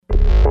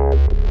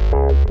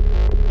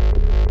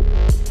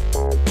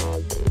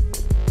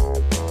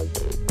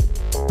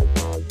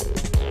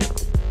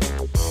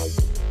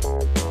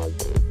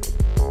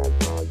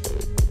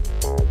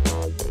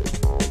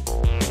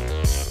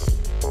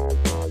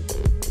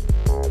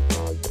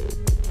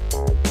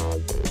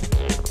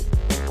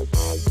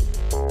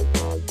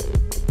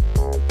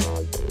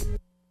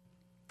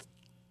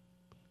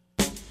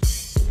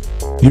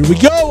Here we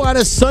go on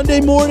a Sunday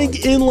morning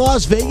in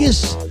Las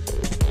Vegas.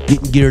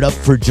 Getting geared up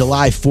for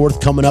July 4th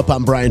coming up.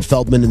 I'm Brian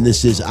Feldman, and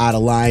this is Outta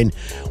Line.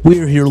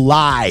 We're here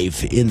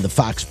live in the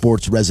Fox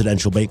Sports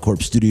Residential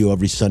Bancorp studio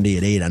every Sunday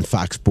at 8 on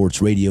Fox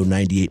Sports Radio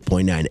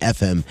 98.9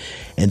 FM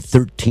and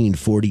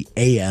 1340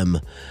 AM.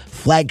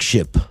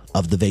 Flagship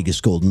of the Vegas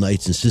Golden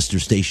Knights and sister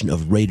station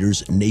of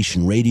Raiders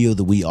Nation Radio.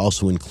 The We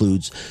also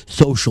includes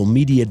social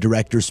media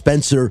director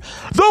Spencer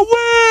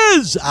The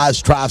Wiz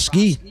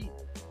Ostrovsky.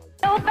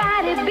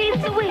 Nobody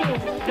beats the Wiz.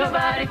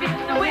 Nobody beats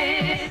the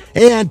Wiz.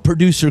 And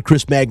producer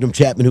Chris Magnum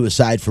Chapman, who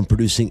aside from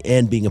producing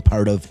and being a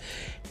part of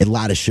a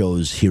lot of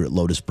shows here at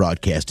Lotus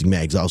Broadcasting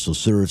Mags, also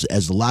serves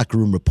as the locker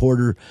room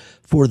reporter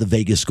for the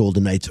Vegas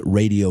Golden Knights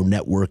radio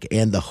network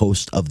and the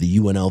host of the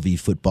UNLV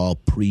football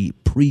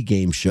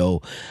pre-game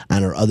show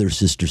on our other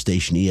sister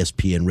station,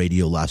 ESPN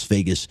Radio Las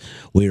Vegas.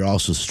 We are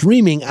also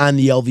streaming on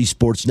the LV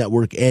Sports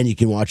Network, and you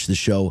can watch the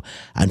show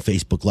on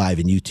Facebook Live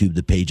and YouTube.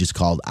 The page is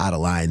called Outta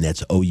Line.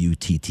 That's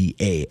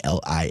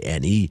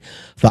OUTTALINE.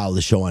 Follow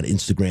the show on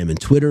Instagram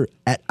and Twitter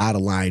at Outta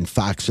Line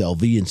Fox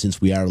LV. And since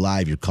we are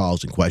live, your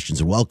calls and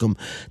questions are welcome.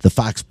 The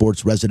Fox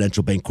Sports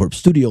Residential Bancorp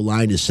studio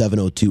line is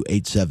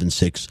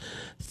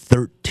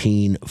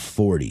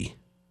 702-876-1340.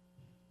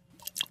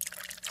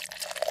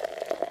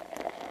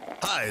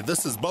 Hi,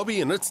 this is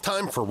Bubby, and it's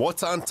time for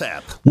What's on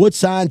Tap.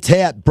 What's on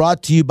Tap,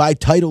 brought to you by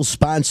title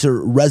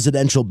sponsor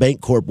Residential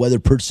Bancorp. Whether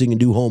purchasing a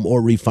new home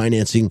or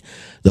refinancing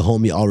the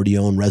home you already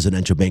own,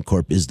 Residential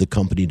Bancorp is the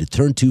company to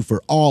turn to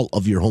for all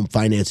of your home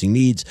financing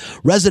needs.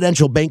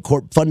 Residential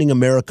Bancorp, funding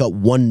America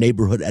one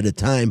neighborhood at a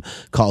time.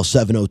 Call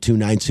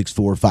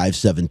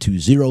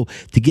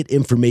 702-964-5720 to get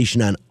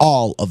information on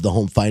all of the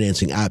home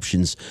financing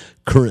options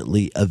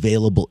currently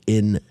available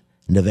in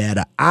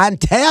Nevada. On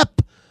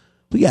Tap,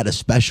 we got a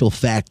special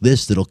fact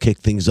that'll kick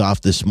things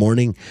off this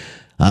morning.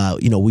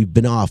 We've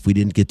been off. We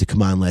didn't get to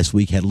come on last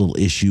week. Had a little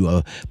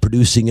issue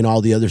producing and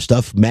all the other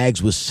stuff.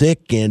 Mags was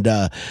sick, and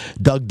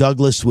Doug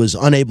Douglas was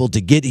unable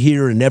to get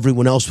here, and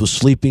everyone else was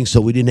sleeping,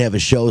 so we didn't have a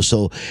show.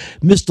 So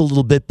missed a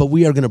little bit, but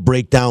we are going to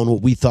break down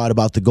what we thought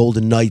about the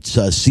Golden Knights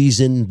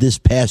season this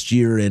past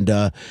year, and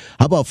how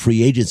about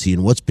free agency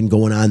and what's been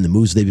going on, the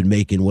moves they've been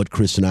making, what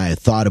Chris and I have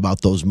thought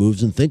about those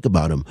moves, and think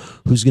about them.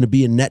 Who's going to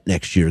be in net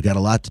next year? Got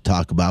a lot to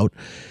talk about.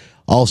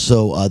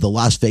 Also, the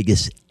Las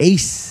Vegas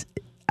A's,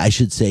 for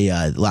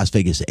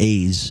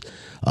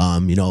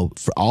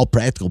all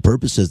practical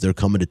purposes, they're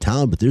coming to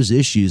town, but there's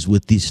issues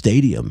with the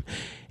stadium.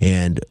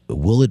 And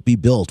will it be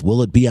built?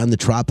 Will it be on the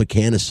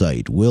Tropicana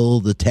site? Will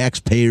the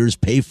taxpayers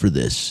pay for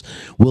this?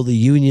 Will the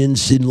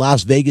unions in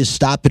Las Vegas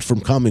stop it from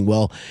coming?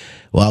 Well,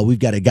 we've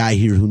got a guy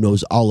here who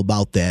knows all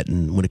about that.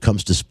 And when it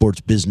comes to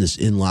sports business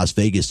in Las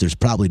Vegas, there's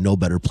probably no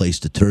better place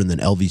to turn than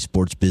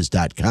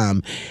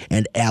lvsportsbiz.com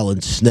and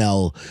Alan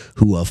Snell,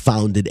 who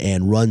founded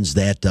and runs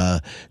that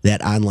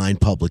online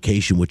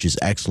publication, which is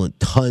excellent.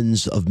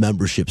 Tons of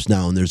memberships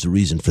now, and there's a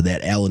reason for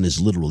that. Alan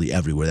is literally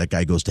everywhere. That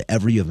guy goes to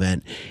every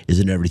event, is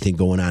in everything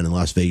going on in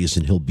Las Vegas,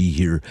 and he'll be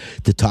here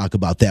to talk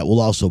about that.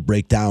 We'll also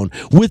break down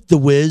with the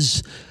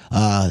Wiz.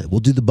 We'll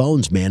do the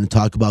bones, man, and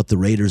talk about the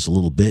Raiders a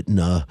little bit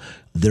and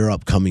their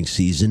upcoming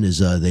season as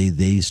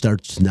they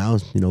start now.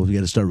 We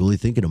got to start really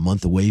thinking a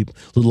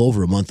little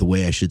over a month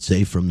away, I should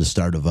say, from the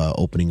start of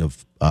opening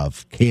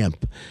of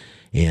camp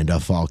and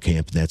fall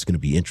camp. That's going to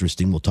be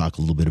interesting. We'll talk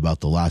a little bit about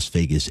the Las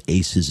Vegas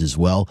Aces as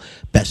well.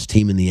 Best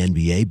team in the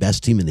NBA,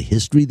 best team in the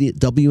history of the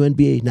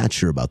WNBA. Not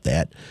sure about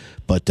that,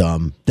 but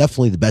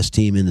definitely the best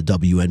team in the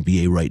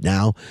WNBA right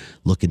now.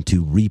 Looking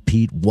to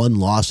repeat one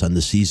loss on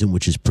the season,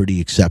 which is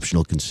pretty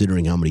exceptional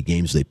considering how many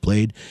games they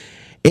played.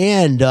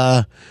 And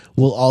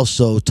we'll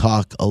also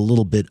talk a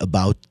little bit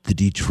about the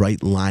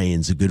Detroit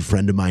Lions. A good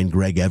friend of mine,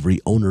 Greg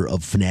Every, owner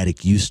of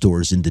Fanatic U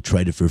stores in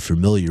Detroit. If you're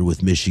familiar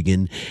with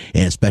Michigan,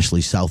 and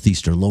especially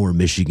southeastern lower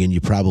Michigan,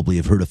 you probably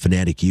have heard of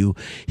Fanatic U.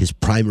 His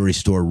primary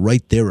store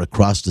right there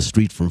across the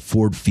street from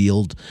Ford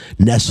Field,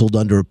 nestled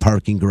under a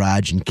parking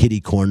garage and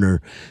kitty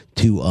corner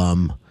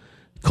to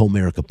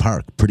Comerica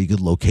Park. Pretty good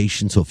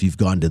location. So if you've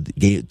gone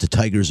to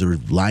Tigers or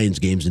Lions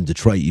games in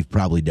Detroit, you've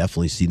probably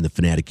definitely seen the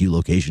Fanatic U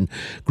location.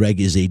 Greg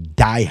is a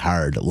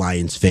diehard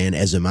Lions fan,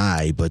 as am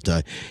I, but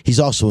he's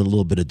also in a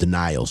little bit of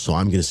denial. So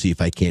I'm going to see if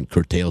I can't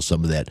curtail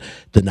some of that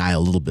denial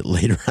a little bit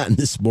later on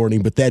this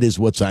morning. But that is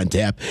what's on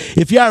tap.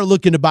 If you are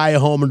looking to buy a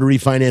home and to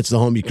refinance the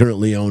home you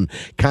currently own,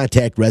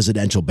 contact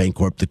Residential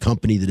Bancorp, the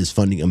company that is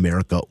funding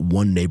America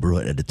one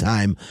neighborhood at a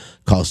time.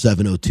 Call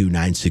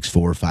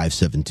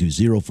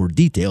 702-964-5720 for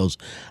details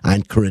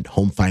on current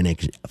home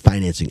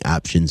financing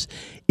options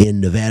in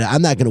Nevada.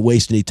 I'm not going to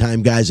waste any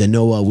time, guys. I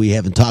know we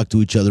haven't talked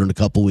to each other in a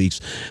couple weeks,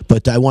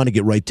 but I want to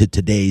get right to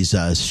today's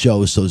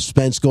show. So,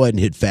 Spence, go ahead and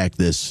hit fact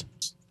this.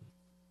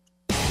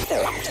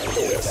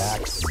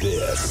 Fact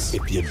this.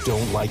 If you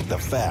don't like the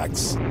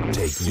facts,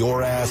 take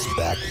your ass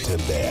back to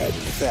bed.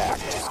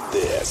 Fact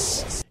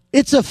this.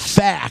 It's a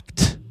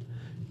fact.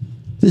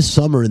 This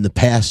summer, in the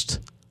past,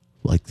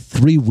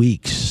 3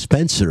 weeks,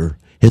 Spencer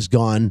has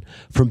gone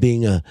from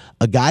being a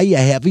guy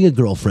having a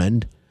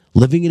girlfriend,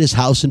 living in his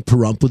house in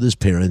Pahrump with his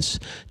parents,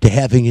 to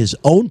having his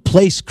own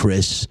place,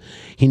 Chris.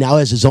 He now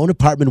has his own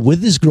apartment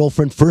with his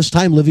girlfriend, first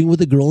time living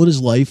with a girl in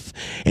his life.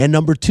 And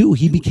number two,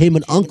 he became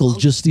an uncle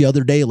just the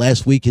other day.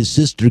 Last week, his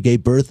sister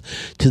gave birth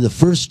to the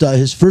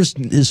his first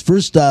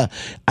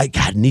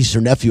niece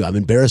or nephew. I'm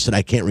embarrassed that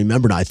I can't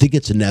remember now. I think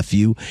it's a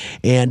nephew.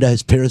 And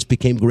his parents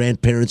became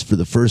grandparents for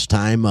the first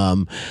time. A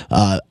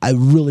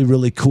really,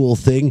 really cool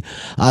thing.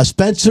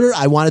 Spencer,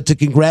 I wanted to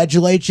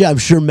congratulate you. I'm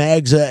sure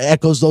Mags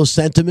echoes those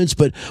sentiments,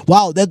 but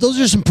wow, those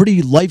are some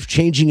pretty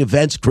life-changing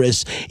events,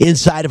 Chris,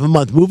 inside of a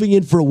month. Moving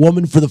in for a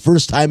woman for the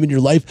first time in your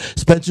life,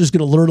 Spencer's going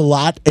to learn a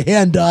lot,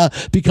 and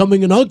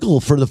becoming an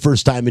uncle for the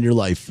first time in your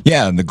life.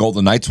 Yeah, and the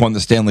Golden Knights won the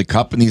Stanley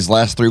Cup in these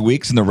last 3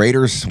 weeks, and the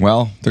Raiders,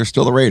 well, they're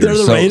still the Raiders.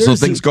 They're the Raiders. So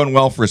things going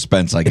well for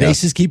Spence, I guess. And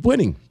Aces keep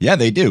winning. Yeah,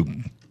 they do.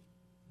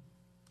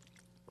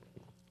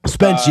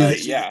 Spence,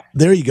 yeah.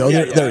 There you go.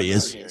 Yeah, there he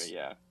is.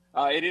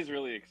 It is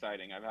really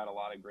exciting. I've had a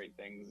lot of great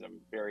things. I'm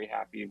very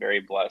happy,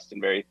 very blessed,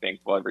 and very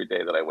thankful every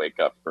day that I wake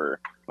up for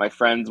my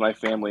friends, my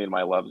family, and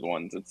my loved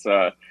ones. It's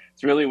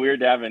really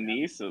weird to have a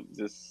niece.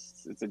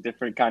 It's a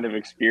different kind of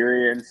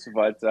experience,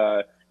 but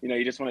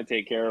you just want to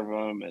take care of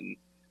them, and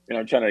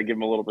I'm trying to give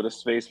them a little bit of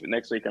space. But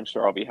next week, I'm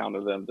sure I'll be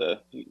hounding them to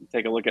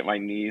take a look at my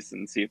niece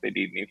and see if they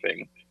need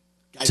anything.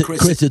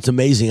 Chris, it's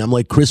amazing. I'm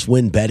like Chris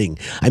Wynn betting.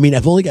 I mean,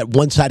 I've only got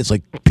one side. It's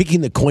like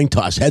picking the coin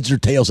toss, heads or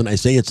tails, and I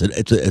say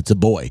it's a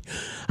boy.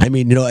 I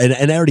mean,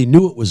 and I already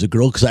knew it was a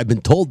girl because I've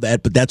been told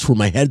that, but that's where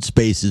my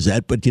headspace is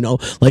at. But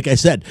like I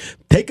said,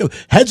 take a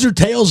heads or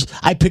tails.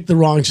 I picked the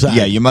wrong side.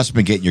 Yeah, you must have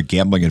been getting your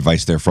gambling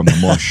advice there from the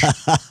mush.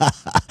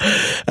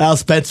 Al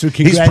Spencer,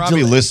 he's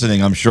probably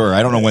listening. I'm sure.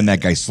 I don't know when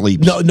that guy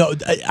sleeps. No.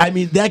 I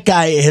mean, that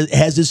guy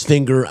has his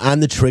finger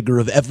on the trigger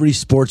of every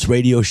sports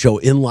radio show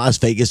in Las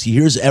Vegas. He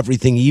hears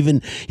everything,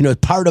 even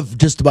part of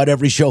just about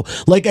every show.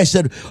 Like I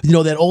said,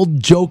 that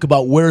old joke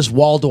about where's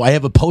Waldo? I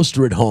have a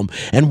poster at home,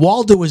 and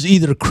Waldo is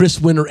either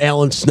Chris Wynn or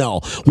Alan Snell.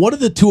 One of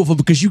the two of them,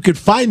 because you could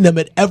find them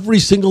at every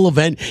single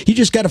event. You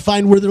just got to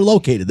find where they're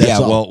located.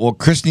 That's all. Well,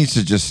 Chris needs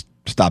to just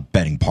stop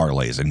betting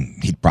parlays,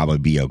 and he'd probably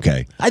be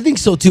okay. I think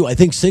so too. I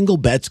think single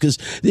bets, because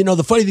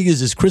the funny thing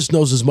is Chris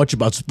knows as much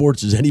about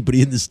sports as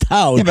anybody in this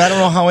town. Yeah, but I don't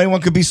know how anyone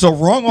could be so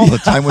wrong all the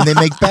time when they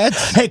make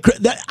bets. Hey,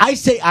 I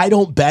say I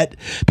don't bet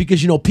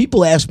because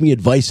people ask me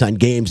advice on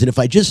games, and if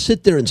I just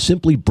sit there and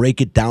simply break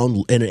it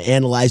down and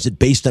analyze it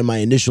based on my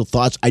initial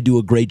thoughts, I do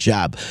a great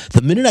job.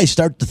 The minute I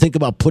start to think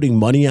about putting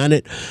money on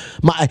it,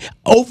 my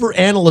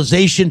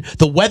overanalyzation,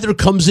 the weather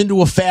comes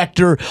into a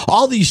factor,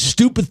 all these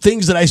stupid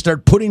things that I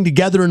start putting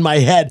together in my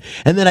head,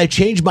 and then I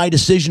change my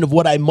decision of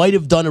what I might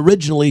have done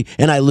originally,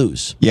 and I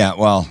lose. Yeah,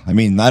 well, I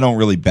mean, I don't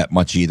really bet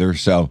much either,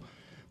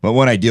 but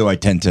when I do, I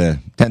tend to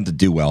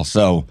do well.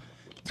 So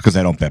it's because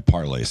I don't bet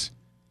parlays.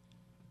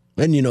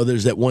 And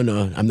there's that one.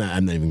 I'm not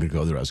even going to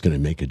go there. I was going to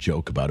make a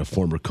joke about a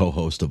former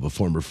co-host of a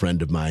former friend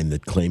of mine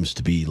that claims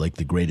to be like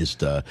the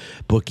greatest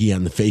bookie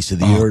on the face of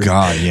the earth. Oh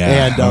God,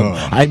 yeah.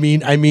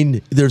 And I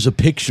mean, there's a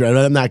picture. And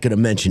I'm not going to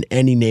mention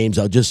any names.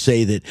 I'll just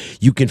say that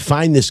you can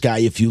find this guy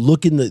if you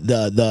look in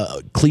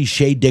the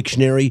cliche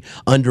dictionary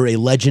under a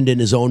legend in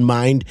his own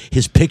mind.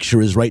 His picture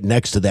is right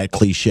next to that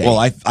cliche. Well,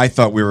 I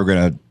thought we were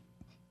going to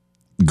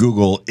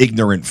Google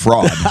ignorant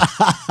fraud.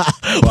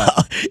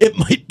 Well, it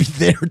might be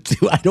there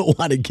too. I don't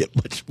want to get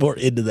much more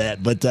into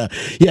that, but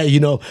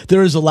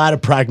there is a lot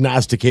of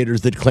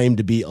prognosticators that claim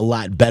to be a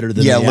lot better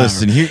than they are.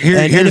 Listen,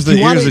 here's the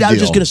deal. I was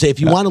just going to say, if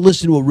you want to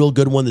listen to a real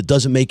good one that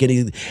doesn't make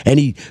any,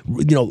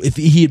 if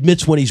he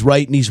admits when he's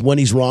right and when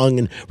he's wrong,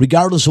 and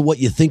regardless of what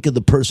you think of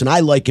the person, I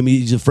like him.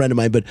 He's a friend of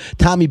mine, but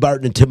Tommy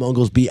Barton and Tim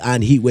Unglesby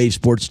on Heatwave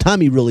Sports.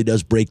 Tommy really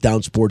does break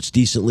down sports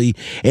decently,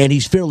 and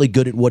he's fairly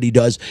good at what he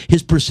does.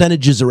 His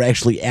percentages are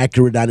actually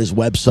accurate on his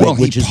website,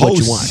 which is what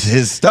you want.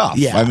 His stuff.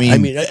 Yeah, I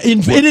mean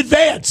in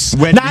advance,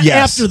 not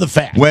after the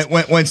fact.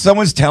 When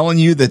someone's telling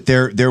you that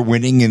they're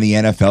winning in the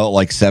NFL at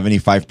like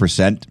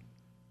 75%,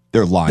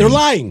 they're lying. They're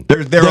lying.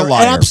 They're a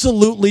liar.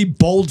 Absolutely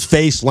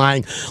bold-faced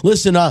lying.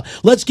 Listen,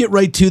 let's get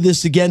right to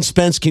this again.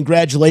 Spence,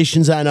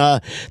 congratulations on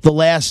the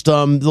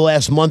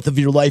last month of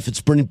your life. It's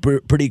been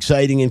pretty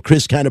exciting, and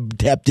Chris kind of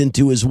tapped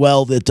into as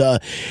well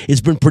that it's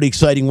been pretty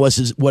exciting.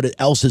 What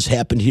else has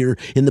happened here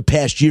in the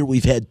past year?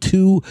 We've had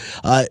 2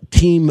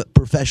 team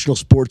professional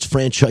sports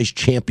franchise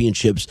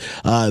championships.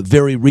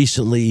 Very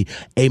recently,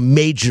 a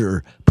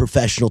major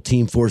professional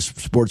team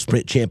sports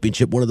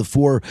championship, one of the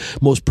 4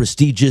 most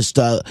prestigious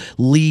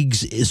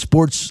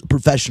sports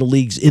professional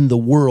leagues in the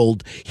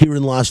world here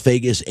in Las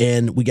Vegas,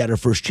 and we got our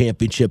first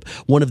championship.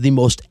 One of the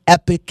most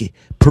epic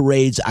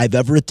parades I've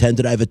ever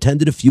attended. I've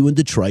attended a few in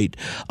Detroit,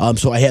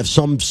 so I have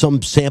some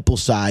sample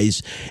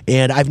size,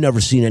 and I've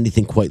never seen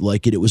anything quite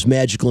like it. It was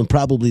magical, and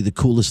probably the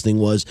coolest thing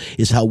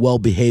is how well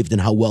behaved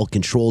and how well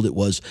controlled it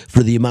was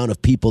for the amount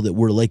of people that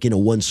were like in a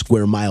 1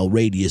 square mile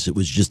radius. It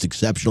was just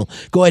exceptional.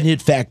 Go ahead and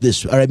hit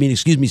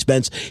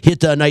Spence,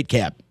 hit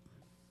nightcap.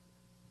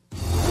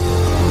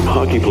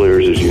 Hockey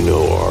players, as you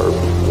know, are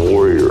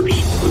warriors.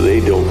 They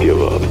don't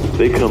give up.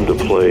 They come to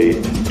play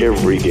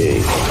every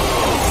game.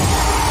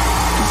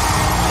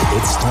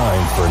 It's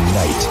time for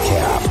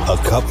Nightcap,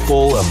 a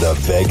cupful of the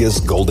Vegas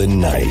Golden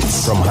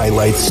Knights. From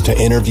highlights to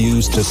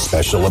interviews to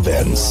special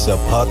events, the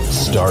puck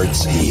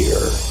starts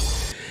here.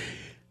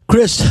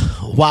 Chris,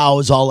 wow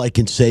is all I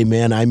can say,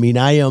 man. I mean,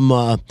 I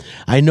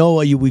know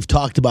we've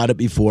talked about it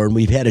before, and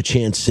we've had a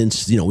chance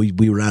since,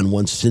 we were on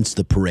once since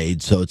the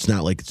parade, so it's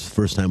not like it's the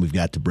first time we've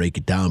got to break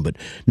it down, but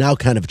now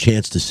kind of a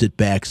chance to sit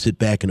back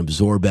and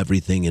absorb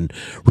everything and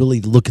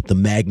really look at the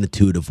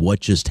magnitude of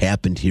what just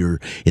happened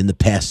here in the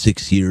past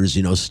 6 years,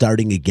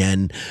 starting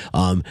again,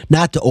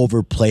 not to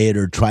overplay it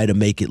or try to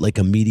make it like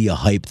a media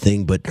hype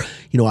thing, but,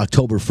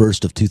 October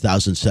 1st of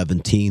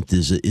 2017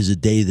 is a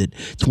day that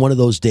it's one of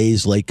those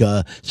days like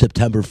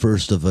September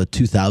 1st of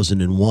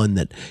 2001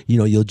 that,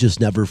 you'll just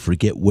never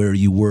forget where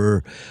you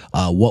were,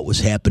 what was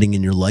happening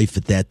in your life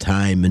at that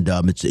time. And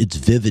it's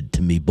vivid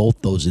to me.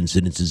 Both those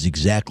incidents is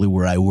exactly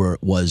where I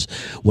was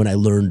when I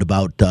learned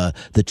about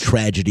the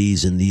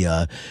tragedies and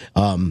the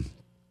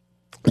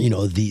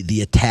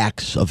the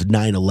attacks of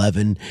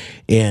 9/11.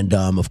 And,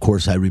 of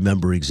course, I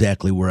remember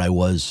exactly where I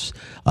was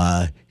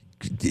on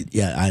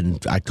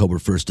October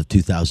 1st of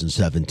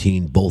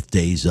 2017, both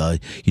days,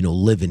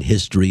 live in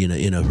history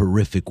in a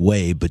horrific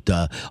way, but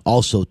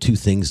also two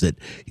things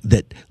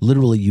that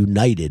literally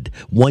united.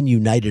 One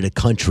united a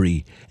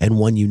country and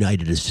one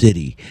united a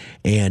city.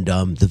 And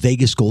the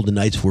Vegas Golden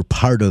Knights were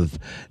part of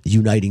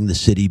uniting the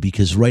city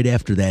because right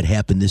after that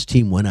happened, this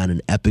team went on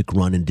an epic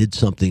run and did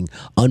something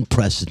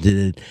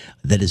unprecedented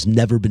that has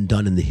never been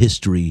done in the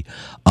history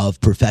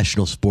of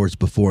professional sports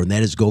before, and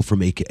that is go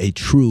from a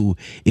true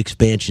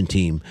expansion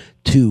team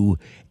to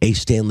a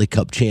Stanley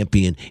Cup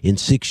champion in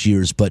 6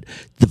 years, but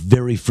the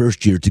very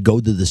first year to go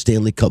to the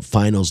Stanley Cup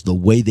finals the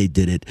way they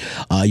did it,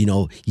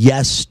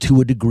 yes, to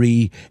a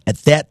degree, at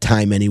that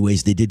time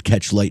anyways, they did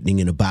catch lightning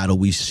in a bottle.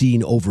 We've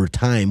seen over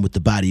time with the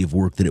body of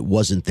work that it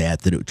wasn't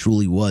that it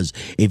truly was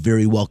a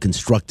very well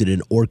constructed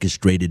and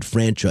orchestrated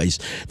franchise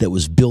that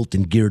was built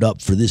and geared up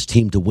for this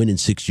team to win in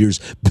 6 years.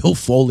 Bill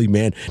Foley,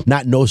 man,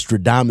 not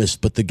Nostradamus,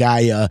 but the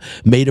guy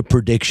made a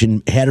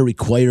prediction, had a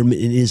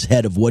requirement in his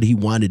head of what he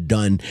wanted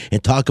done,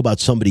 and talk about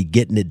somebody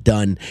getting it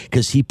done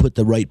because he put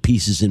the right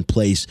pieces in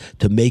place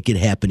to make it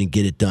happen and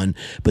get it done.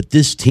 But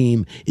this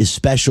team is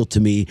special to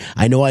me.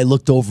 I know I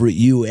looked over at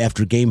you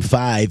after Game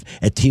 5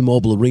 at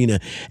T-Mobile Arena,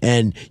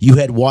 and you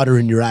had water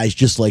in your eyes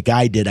just like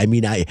I did. I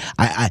mean, I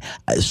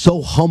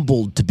so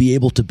humbled to be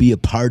able to be a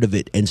part of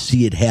it and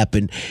see it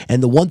happen.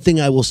 And the one thing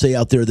I will say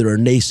out there are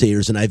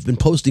naysayers, and I've been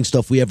posting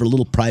stuff. We have a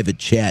little private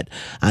chat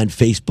on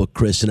Facebook,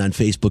 Chris, and on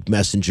Facebook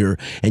Messenger,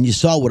 and you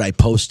saw what I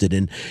posted.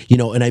 And,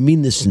 and I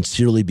mean this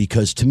sincerely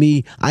because to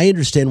me, I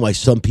understand why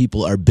some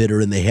people are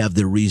bitter and they have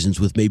their reasons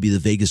with maybe the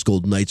Vegas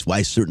Golden Knights,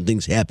 why certain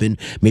things happen.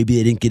 Maybe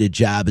they didn't get a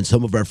job, and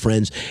some of our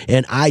friends,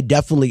 and I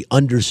definitely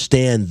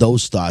understand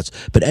those thoughts.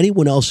 But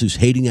anyone else who's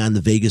hating on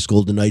the Vegas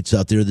Golden Knights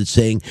out there that's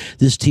saying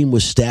this team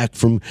was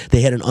stacked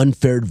they had an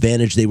unfair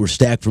advantage, they were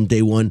stacked from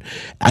day one,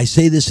 I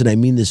say this and I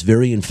mean this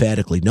very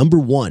emphatically. Number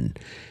one,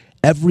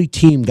 every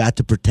team got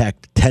to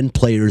protect 10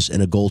 players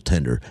and a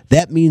goaltender.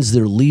 That means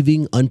they're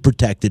leaving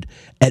unprotected,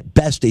 at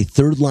best, a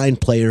third-line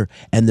player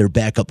and their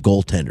backup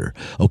goaltender.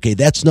 Okay,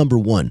 that's number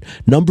one.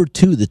 Number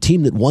two, the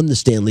team that won the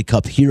Stanley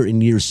Cup here in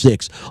year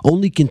 6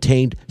 only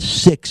contained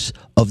 6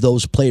 of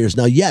those players.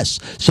 Now, yes,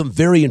 some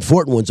very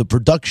important ones. A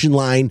production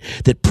line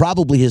that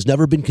probably has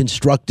never been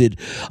constructed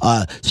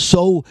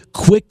so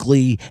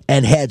quickly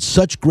and had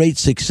such great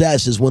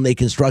success as when they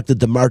constructed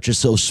the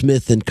Marchessault,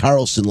 Smith, and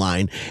Carlson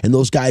line, and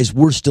those guys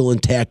were still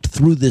intact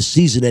through this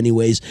season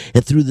anyways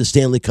and through the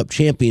Stanley Cup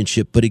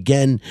championship. But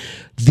again,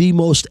 the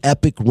most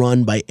epic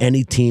run by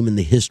any team in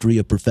the history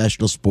of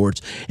professional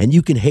sports, and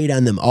you can hate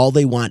on them all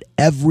they want.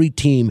 Every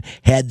team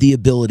had the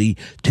ability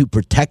to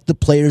protect the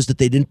players that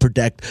they didn't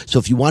protect. So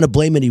if you want to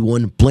blame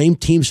anyone, blame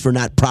teams for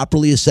not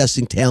properly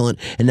assessing talent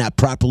and not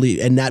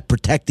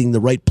protecting the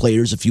right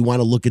players, if you want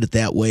to look at it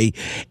that way.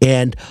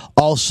 And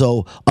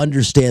also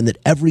understand that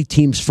every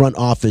team's front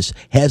office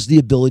has the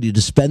ability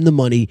to spend the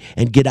money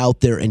and get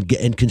out there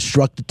and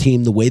construct a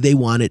team the way they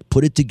want it,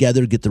 put it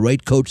together, get the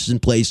right coaches in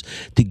place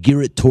to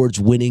gear it towards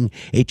winning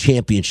a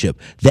championship.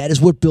 That is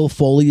what Bill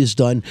Foley has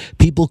done.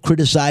 People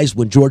criticized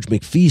when George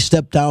McPhee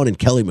stepped down and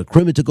Kelly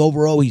McCrimmon took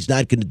over. Oh, he's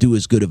not going to do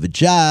as good of a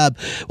job.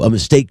 A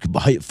mistake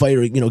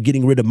firing,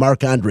 getting rid of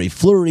Marc-Andre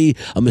Fleury.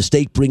 A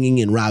mistake bringing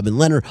in Robin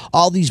Leonard.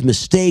 All these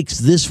mistakes,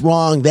 this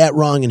wrong, that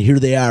wrong, and here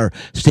they are,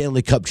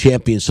 Stanley Cup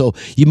champions. So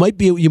you might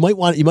be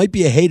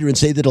a hater and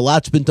say that a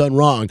lot's been done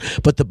wrong,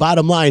 but the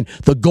bottom line,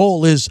 the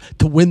goal is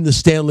to win the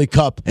Stanley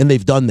Cup, and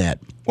they've done that.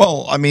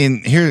 Well, I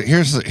mean,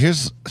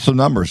 here's some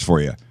numbers for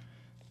you.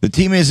 The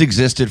team has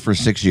existed for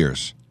 6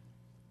 years.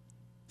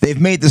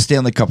 They've made the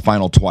Stanley Cup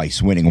final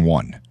twice, winning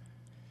 1.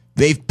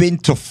 They've been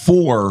to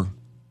 4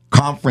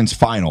 conference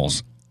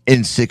finals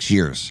in 6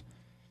 years.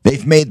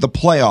 They've made the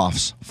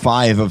playoffs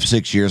 5 of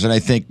 6 years, and I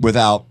think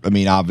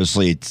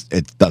obviously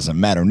it doesn't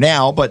matter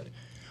now, but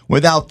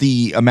without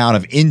the amount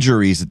of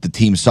injuries that the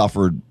team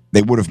suffered,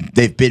 they would have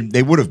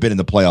been in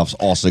the playoffs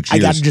all 6 years.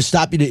 I got to just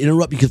stop you to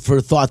interrupt you for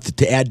a thought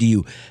to add to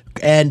you.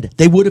 And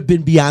they would have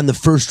been beyond the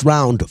first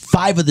round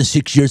 5 of the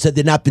 6 years had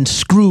they not been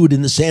screwed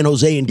in the San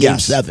Jose in Game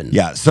 7.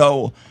 Yeah.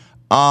 So,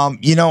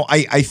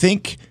 I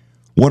think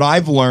what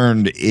I've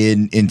learned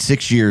in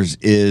 6 years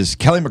is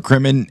Kelly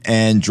McCrimmon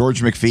and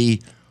George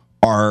McPhee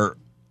are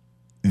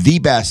the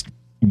best,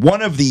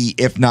 one of the,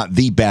 if not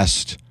the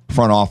best,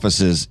 front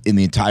offices in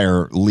the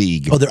entire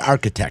league. Oh, they're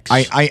architects.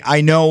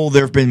 I know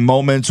there have been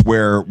moments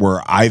where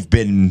I've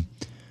been,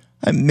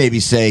 maybe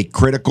say,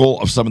 critical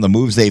of some of the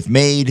moves they've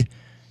made.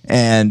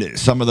 And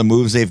some of the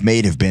moves they've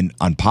made have been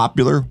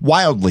unpopular,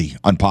 wildly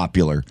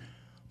unpopular.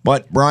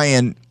 But,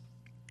 Brian,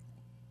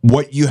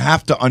 what you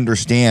have to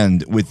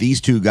understand with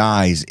these two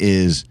guys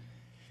is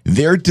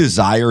their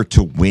desire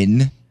to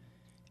win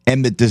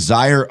and the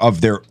desire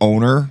of their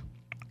owner,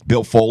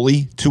 Bill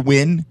Foley, to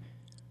win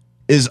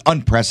is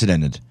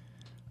unprecedented.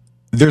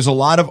 There's a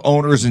lot of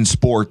owners in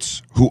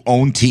sports who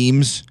own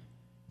teams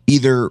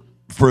either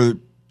for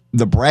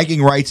the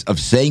bragging rights of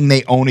saying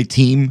they own a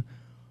team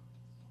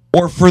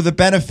or for the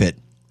benefit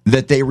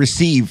that they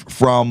receive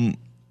from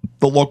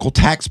the local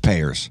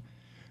taxpayers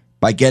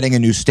by getting a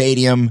new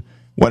stadium,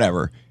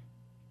 whatever.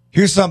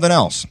 Here's something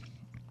else.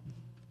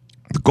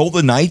 The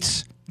Golden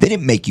Knights, they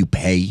didn't make you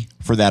pay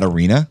for that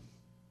arena.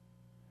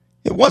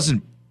 It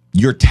wasn't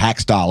your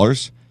tax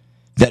dollars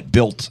that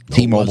built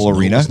T-Mobile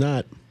Arena. It was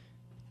not.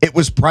 It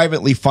was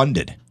privately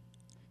funded.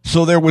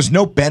 So there was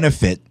no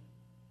benefit,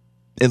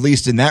 at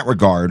least in that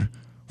regard,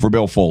 for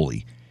Bill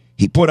Foley.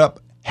 He put up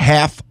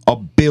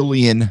 $500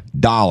 million.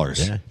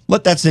 Yeah.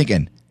 Let that sink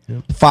in.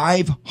 Yep.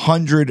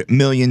 $500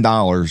 million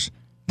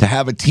to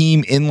have a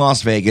team in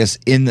Las Vegas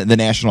in the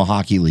National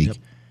Hockey League. Yep.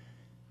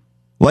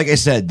 Like I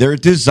said, their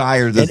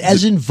desire... and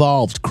as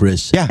involved,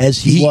 Chris,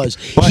 as he was,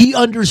 he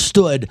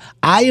understood,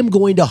 I am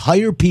going to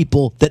hire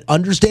people that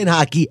understand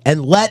hockey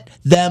and let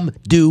them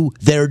do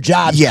their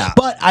jobs. Yeah.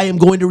 But I am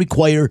going to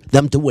require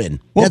them to win.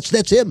 Well,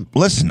 that's him.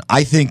 Listen,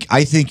 I think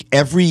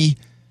every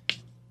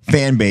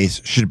fan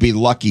base should be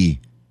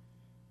lucky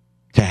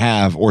to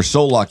have, or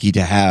so lucky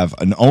to have,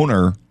 an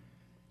owner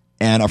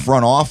and a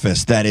front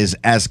office that is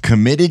as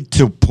committed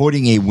to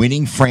putting a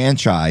winning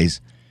franchise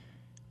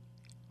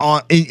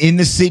in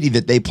the city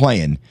that they play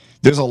in.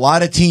 There's a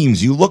lot of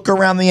teams. You look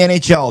around the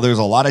NHL, there's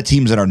a lot of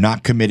teams that are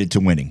not committed to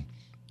winning.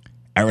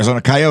 Arizona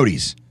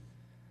Coyotes.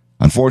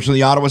 Unfortunately,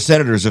 the Ottawa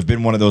Senators have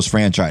been one of those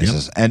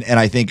franchises. Yep. And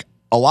I think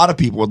a lot of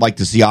people would like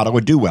to see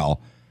Ottawa do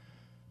well.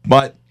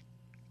 But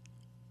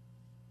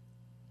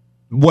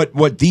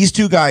what these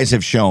two guys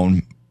have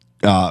shown,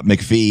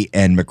 McPhee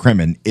and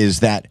McCrimmon,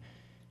 is that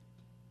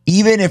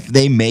even if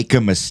they make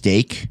a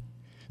mistake,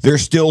 they're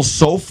still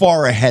so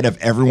far ahead of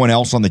everyone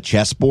else on the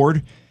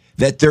chessboard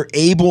that they're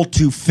able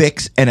to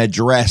fix and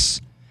address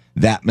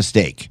that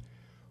mistake.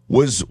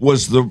 Was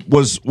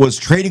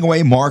trading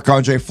away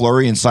Marc-Andre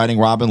Fleury and signing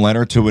Robin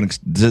Leonard to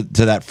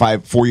that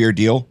 4-year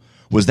deal?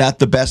 Was that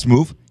the best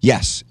move?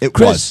 Yes, it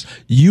was. Chris,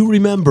 you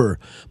remember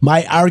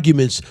my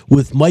arguments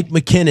with Mike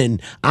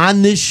McKinnon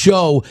on this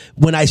show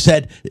when I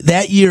said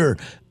that year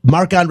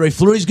Marc-Andre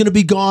Fleury's going to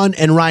be gone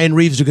and Ryan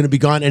Reeves are going to be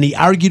gone, and he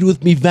argued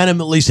with me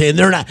vehemently saying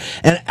they're not,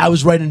 and I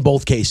was right in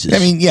both cases. I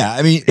mean,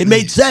 it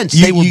made sense.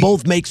 They would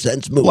both make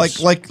sense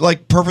moves.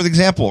 Like perfect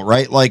example,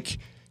 right? Like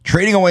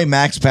trading away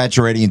Max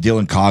Pacioretty and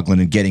Dylan Coughlin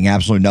and getting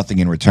absolutely nothing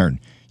in return.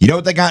 You know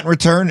what they got in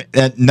return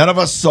that none of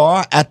us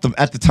saw at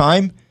the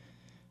time?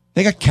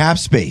 They got cap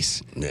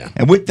space. Yeah.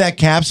 And with that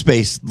cap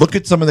space, look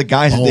at some of the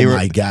guys that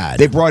my God.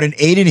 They brought in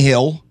Aiden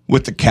Hill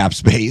with the cap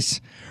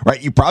space. Right,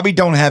 you probably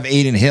don't have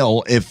Aiden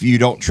Hill if you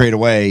don't trade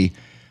away.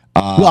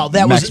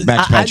 Max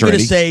Pacioretty. I'm going to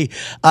say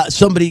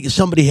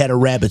somebody had a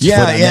rabbit's foot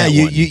on that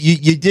one.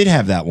 You did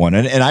have that one,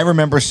 and I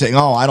remember saying,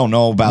 "Oh, I don't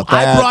know about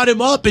that." I brought him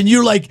up, and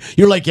you're like,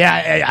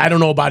 yeah, I don't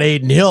know about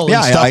Aiden Hill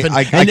and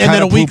stuff. And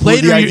then a week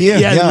later,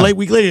 a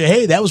week later,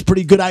 hey, that was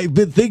pretty good. I've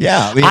been thinking.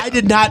 Yeah, I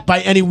did not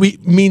by any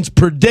means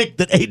predict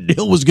that Aiden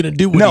Hill was going to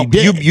do what he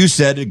did. You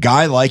said a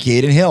guy like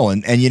Aiden Hill,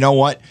 and you know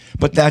what?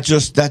 But that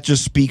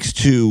just speaks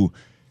to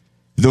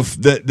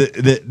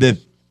the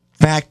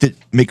fact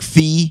that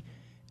McPhee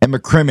and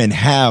McCrimmon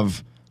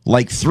have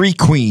like 3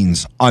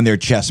 queens on their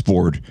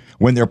chessboard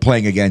when they're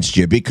playing against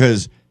you,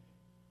 because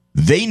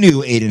they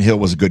knew Aiden Hill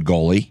was a good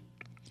goalie.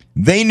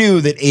 They knew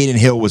that Aiden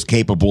Hill was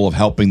capable of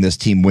helping this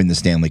team win the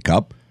Stanley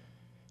Cup.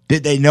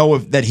 Did they know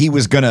that he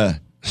was going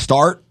to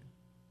start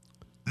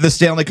the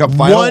Stanley Cup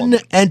final? One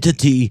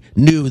entity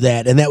knew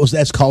that, and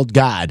that's called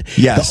God.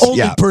 Yes, the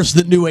only person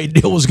that knew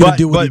Aiden Hill was going to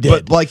do what he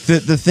did. But like the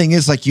thing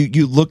is, like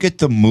you look at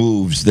the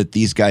moves that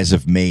these guys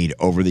have made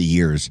over the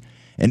years,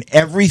 and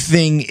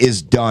everything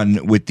is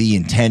done with the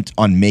intent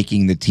on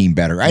making the team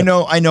better. I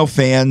know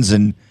fans,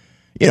 and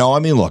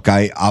look,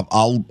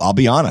 I'll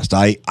be honest.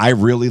 I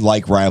really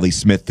like Riley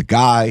Smith, the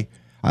guy.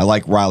 I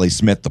like Riley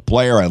Smith, the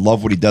player. I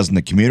love what he does in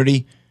the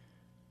community.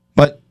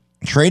 But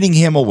trading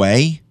him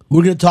away,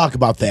 we're going to talk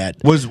about that.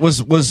 Was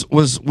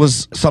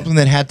something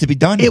that had to be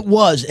done. It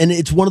was, and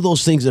it's one of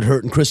those things that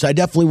hurt. And Chris, I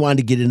definitely wanted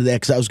to get into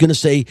that because I was going to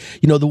say,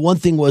 the one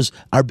thing was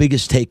our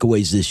biggest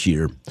takeaways this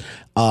year.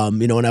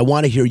 And I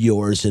want to hear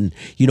yours. And,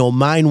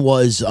 mine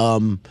was,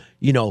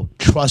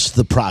 trust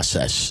the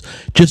process.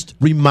 Just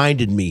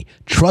reminded me,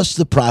 trust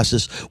the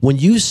process. When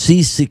you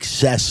see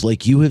success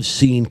like you have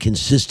seen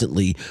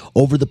consistently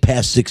over the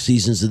past 6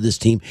 seasons of this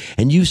team,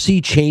 and you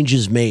see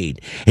changes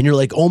made, and you're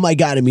like, oh my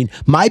God,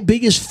 my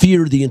biggest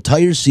fear the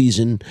entire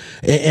season,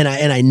 and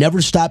I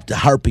never stopped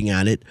harping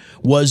on it,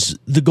 was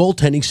the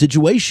goaltending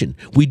situation.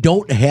 We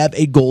don't have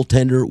a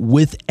goaltender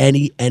with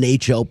any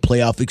NHL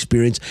playoff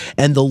experience,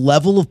 and the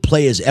level of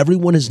play, as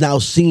everyone has now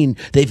seen,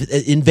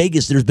 in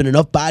Vegas, there's been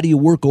enough body of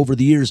work over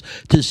the years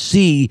to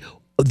see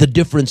the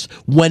difference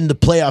when the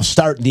playoffs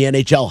start in the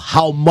NHL,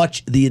 how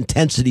much the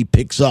intensity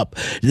picks up,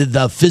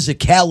 the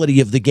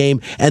physicality of the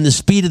game and the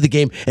speed of the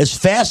game, as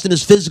fast and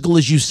as physical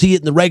as you see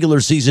it in the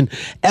regular season.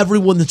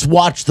 Everyone that's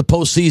watched the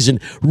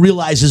postseason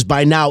realizes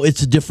by now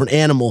it's a different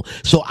animal.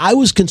 So I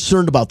was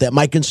concerned about that.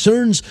 My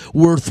concerns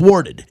were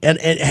thwarted and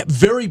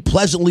very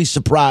pleasantly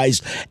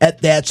surprised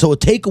at that. So a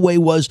takeaway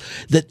was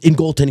that in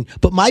goaltending,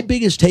 but my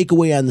biggest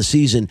takeaway on the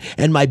season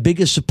and my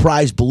biggest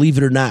surprise, believe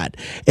it or not,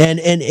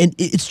 and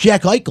it's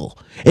Jack Eichel.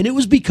 And it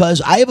was because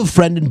I have a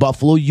friend in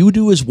Buffalo, you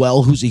do as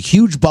well, who's a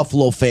huge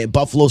Buffalo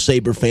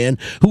Sabre fan,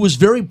 who was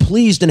very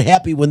pleased and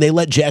happy when they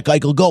let Jack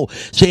Eichel go,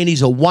 saying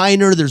he's a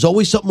whiner, there's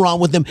always something wrong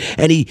with him,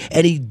 and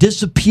he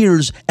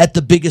disappears at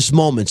the biggest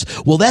moments.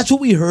 Well, that's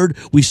what we heard.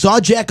 We saw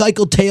Jack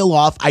Eichel tail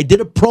off. I did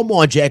a promo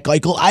on Jack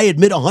Eichel. I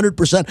admit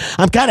 100%.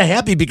 I'm kind of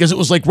happy because it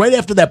was like right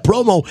after that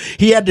promo,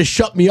 he had to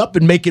shut me up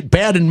and make it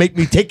bad and make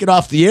me take it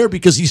off the air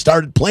because he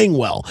started playing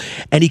well.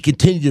 And he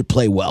continued to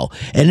play well.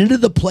 And into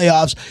the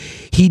playoffs,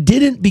 he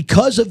didn't,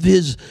 because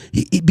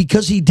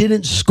he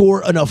didn't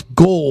score enough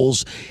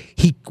goals,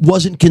 he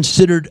wasn't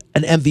considered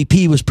an MVP.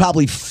 He was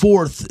probably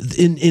fourth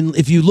in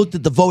if you looked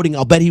at the voting,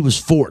 I'll bet he was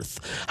fourth.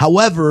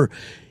 However,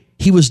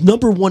 he was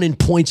number 1 in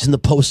points in the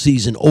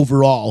postseason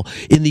overall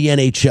in the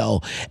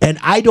NHL. And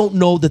I don't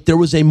know that there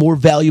was a more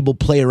valuable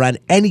player on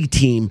any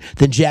team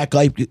than Jack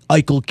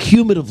Eichel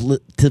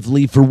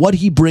cumulatively for what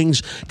he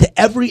brings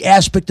to every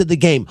aspect of the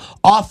game,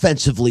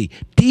 offensively,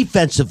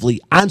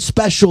 defensively, on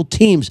special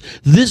teams.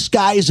 This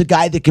guy is a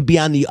guy that could be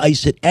on the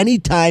ice at any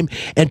time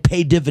and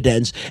pay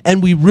dividends.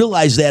 And we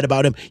realize that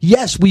about him.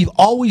 Yes, we've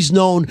always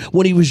known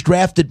when he was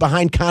drafted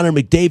behind Connor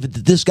McDavid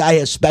that this guy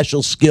has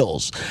special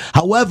skills.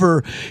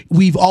 However,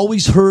 we've always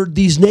heard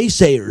these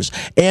naysayers,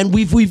 and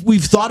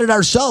we've thought it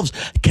ourselves.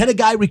 Can a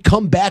guy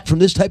come back from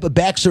this type of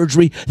back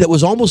surgery that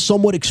was almost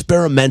somewhat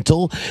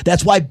experimental?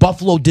 That's why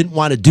Buffalo didn't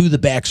want to do the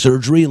back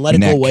surgery and let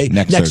it go away.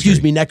 Neck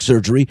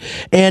surgery.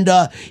 And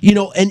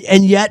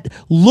and yet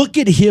look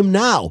at him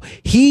now.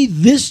 He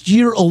this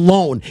year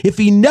alone, if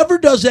he never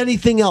does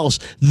anything else,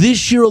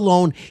 this year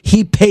alone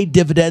he paid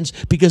dividends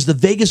because the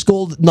Vegas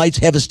Golden Knights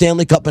have a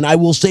Stanley Cup, and I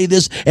will say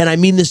this, and I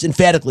mean this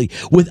emphatically: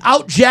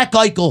 without Jack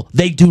Eichel,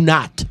 they do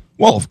not.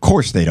 Well, of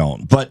course they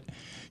don't. But,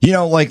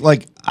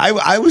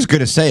 I was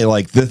going to say,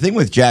 the thing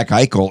with Jack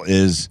Eichel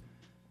is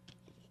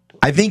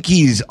I think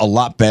he's a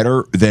lot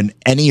better than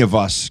any of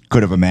us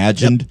could have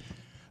imagined.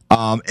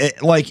 Yep.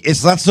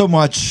 It's not so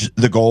much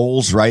the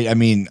goals, right? I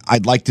mean, I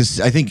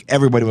think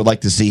everybody would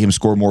like to see him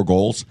score more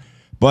goals.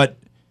 But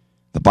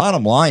the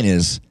bottom line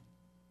is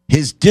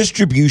his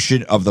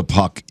distribution of the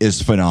puck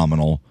is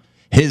phenomenal.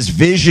 His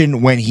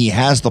vision when he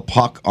has the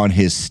puck on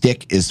his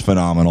stick is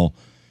phenomenal.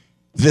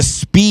 The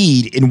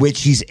speed in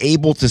which he's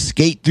able to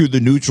skate through the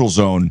neutral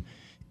zone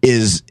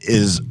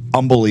is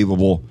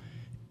unbelievable.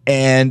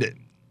 And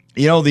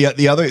the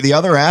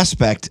other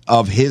aspect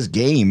of his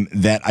game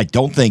that I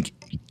don't think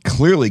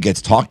clearly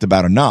gets talked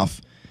about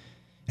enough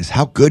is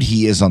how good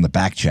he is on the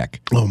back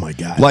check. Oh my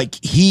God.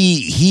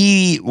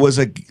 He was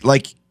that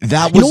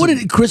was, you know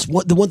what Chris,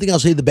 the one thing I'll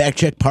say, the back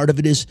check part of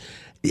it is,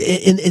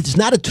 and it's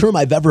not a term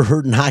I've ever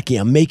heard in hockey.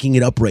 I'm making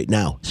it up right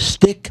now.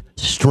 Stick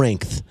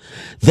strength.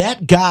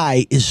 That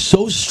guy is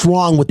so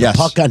strong with the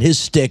puck on his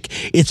stick.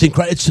 It's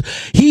incredible.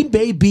 He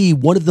may be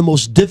one of the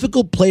most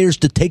difficult players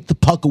to take the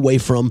puck away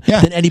from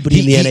than anybody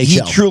in the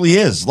NHL. He truly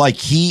is.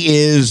 He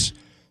is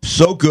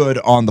so good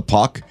on the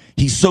puck.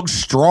 He's so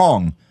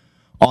strong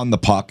on the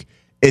puck.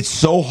 It's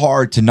so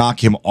hard to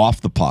knock him off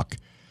the puck.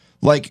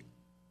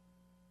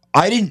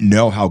 I didn't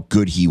know how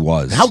good he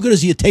was. How good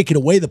is he at taking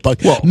away the puck?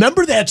 Well,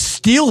 remember that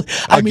steal?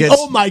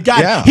 Oh my God.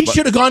 Yeah, he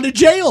should have gone to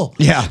jail.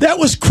 Yeah. That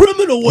was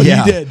criminal what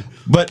he did.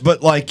 But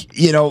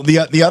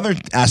the other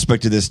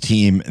aspect of this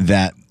team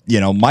that,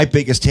 my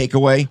biggest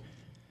takeaway,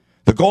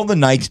 the Golden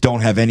Knights don't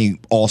have any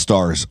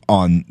all-stars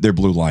on their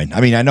blue line.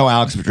 I mean, I know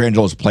Alex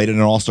Pietrangelo has played in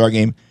an all-star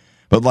game,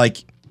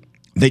 but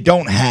they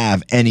don't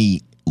have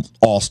any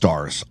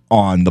all-stars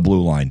on the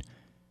blue line.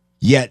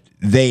 Yet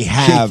they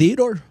have Shea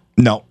Theodore?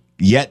 No.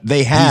 Yet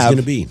they have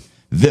gonna be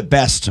the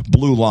best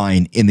blue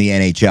line in the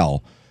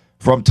NHL.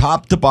 From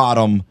top to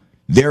bottom,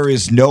 there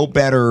is no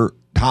better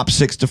top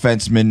 6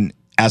 defenseman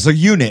as a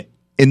unit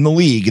in the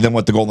league than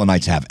what the Golden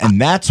Knights have.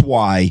 And that's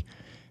why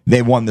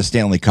they won the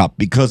Stanley Cup,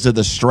 because of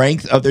the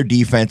strength of their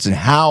defense and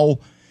how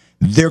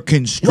they're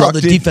constructed. Well,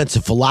 the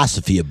defensive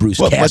philosophy of Bruce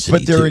Cassidy.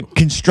 But they're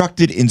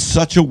constructed in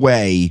such a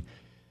way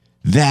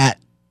that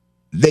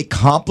they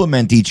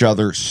complement each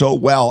other so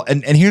well.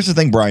 And here's the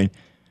thing, Brian.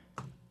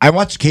 I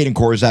watched Caden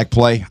Korzak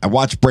play. I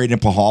watched Braden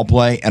Pahal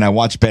play, and I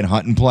watched Ben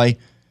Hutton play.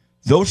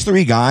 Those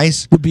three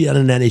guys would be on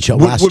an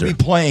NHL roster. Would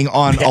be playing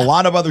on a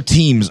lot of other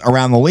teams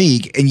around the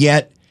league, and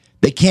yet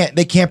they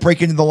can't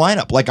break into the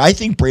lineup. Like, I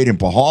think Braden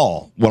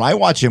Pahal, when I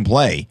watch him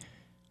play,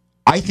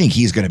 I think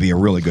he's going to be a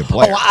really good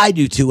player. Oh, I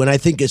do too, and I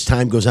think as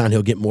time goes on,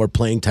 he'll get more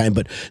playing time.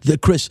 But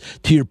Chris,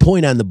 to your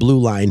point on the blue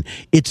line,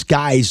 it's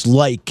guys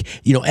like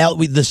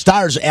the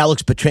stars,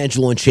 Alex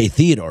Pietrangelo and Shea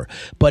Theodore,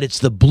 but it's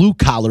the blue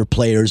collar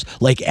players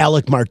like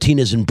Alec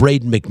Martinez and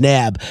Braden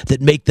McNabb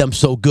that make them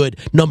so good.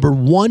 Number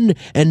 1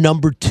 and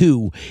number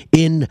 2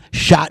 in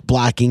shot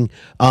blocking,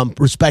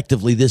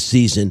 respectively, this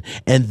season,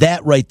 and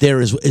that right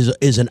there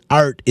is an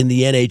art in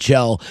the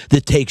NHL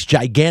that takes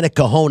gigantic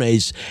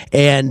cojones,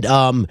 and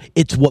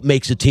it's what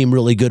makes a team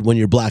really good when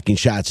you're blocking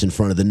shots in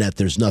front of the net.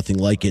 There's nothing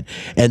like it.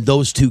 And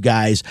those two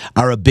guys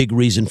are a big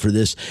reason for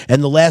this.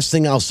 And the last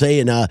thing I'll say,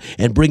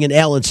 and bringing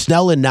Alan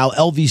Snell in now,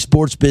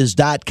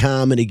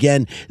 lvsportsbiz.com. And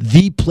again,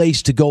 the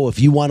place to go if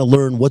you want to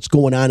learn what's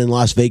going on in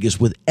Las Vegas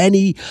with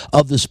any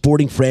of the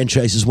sporting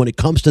franchises when it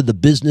comes to the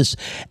business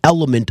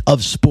element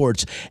of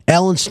sports.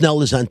 Alan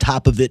Snell is on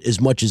top of it as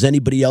much as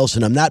anybody else.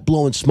 And I'm not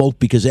blowing smoke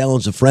because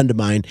Alan's a friend of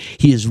mine.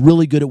 He is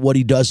really good at what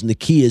he does. And the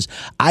key is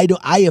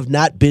I have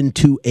not been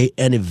to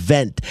an event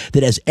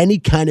that has any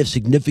kind of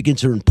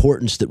significance or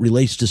importance that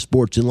relates to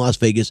sports in Las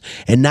Vegas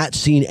and not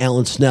seen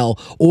Alan Snell,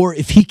 or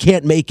if he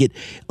can't make it,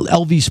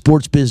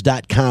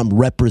 lvsportsbiz.com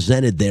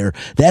represented there.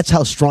 That's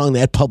how strong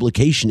that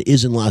publication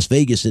is in Las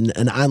Vegas, and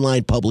an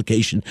online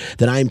publication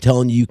that I'm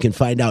telling you can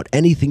find out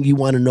anything you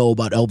want to know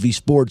about LV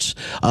Sports,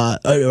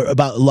 or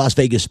about Las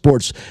Vegas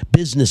sports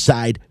business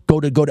side. Go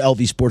to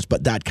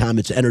lvsports.com.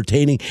 It's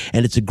entertaining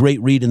and it's a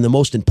great read. And the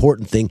most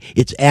important thing,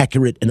 it's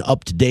accurate and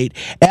up to date.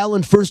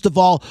 Alan, first of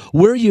all,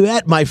 where are you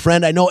at, my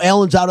friend? I know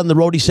Alan's out on the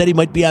road. He said he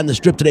might be on the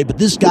strip today, but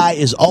this guy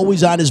is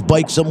always on his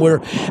bike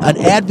somewhere. An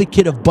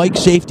advocate of bike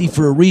safety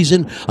for a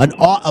reason. An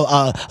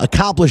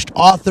accomplished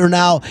author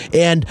now,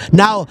 and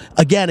now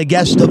again a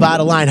guest of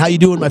Out of Line. How you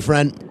doing, my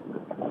friend?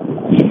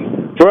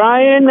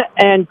 Brian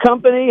and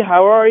company,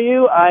 how are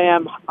you? I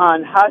am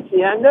on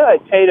Hacienda. I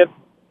paid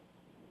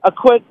a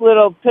quick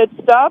little pit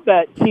stop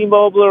at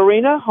T-Mobile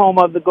Arena, home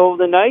of the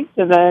Golden Knights,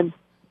 and then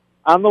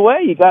on the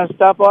way, you got to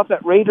stop off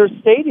at Raiders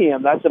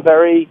Stadium. That's a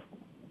very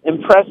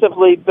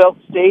impressively built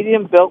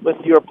stadium, built with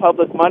your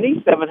public money,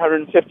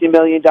 $750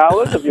 million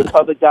of your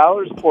public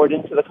dollars poured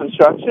into the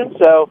construction.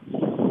 So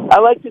I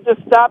like to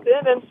just stop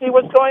in and see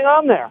what's going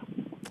on there.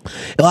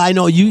 Well, I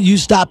know you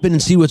stop in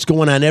and see what's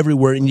going on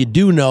everywhere, and you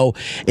do know.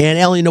 And,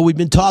 Alan, we've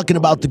been talking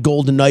about the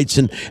Golden Knights,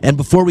 and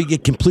before we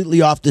get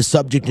completely off this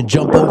subject and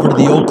jump over to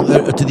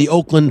the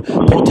Oakland,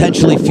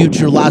 potentially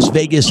future Las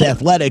Vegas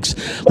Athletics,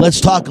 let's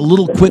talk a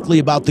little quickly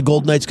about the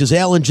Golden Knights, because,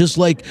 Alan, just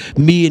like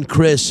me and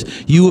Chris,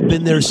 you have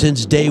been there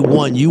since day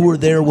one. You were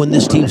there when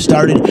this team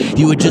started.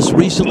 You had just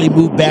recently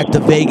moved back to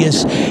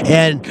Vegas,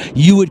 and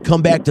you would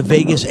come back to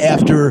Vegas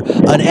after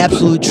an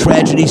absolute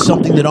tragedy,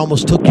 something that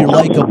almost took your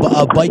life,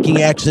 a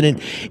biking accident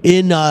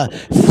in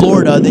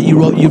Florida that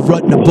you've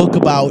written a book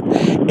about,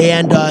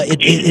 and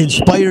it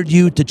inspired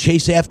you to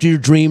chase after your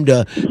dream,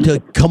 to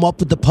come up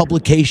with the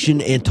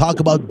publication and talk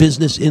about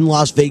business in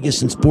Las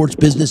Vegas and sports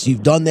business.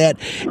 You've done that,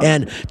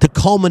 and to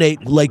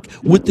culminate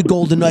with the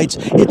Golden Knights,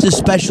 it's as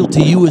special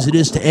to you as it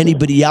is to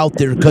anybody out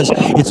there because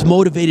it's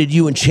motivated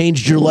you and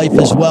changed your life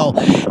as well.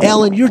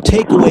 Alan, your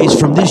takeaways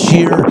from this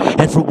year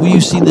and from what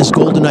you've seen this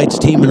Golden Knights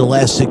team in the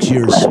last 6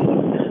 years.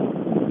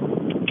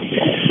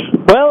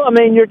 Well,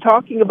 you're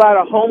talking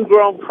about a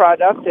homegrown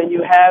product, and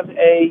you have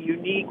a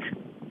unique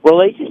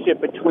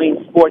relationship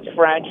between sports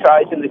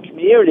franchise and the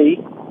community,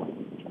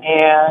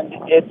 and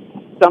it's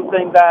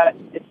something that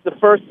it's the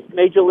first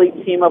major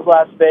league team of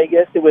Las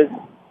Vegas.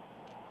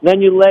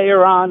 Then you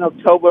layer on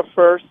October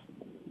 1st,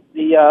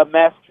 the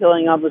mass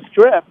killing on the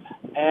Strip,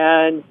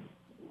 and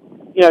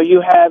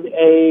you have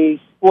a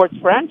sports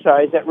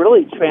franchise that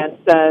really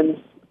transcends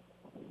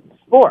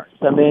sports.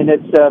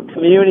 It's a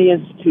community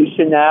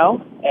institution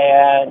now,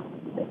 and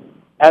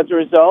as a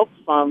result,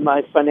 from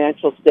my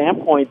financial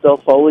standpoint, Bill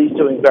Foley's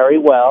doing very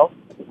well.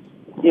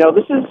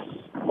 This is,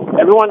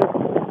 everyone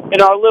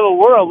in our little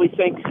world, we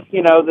think,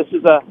 this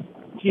is a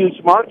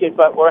huge market,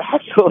 but we're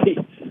actually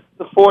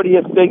the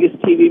 40th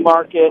biggest TV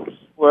market.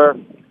 We're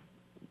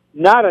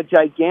not a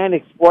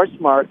gigantic sports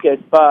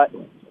market, but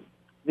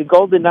the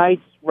Golden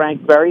Knights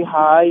rank very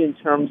high in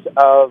terms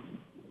of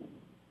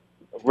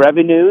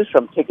revenues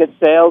from ticket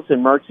sales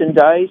and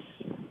merchandise,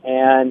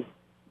 and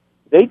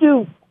they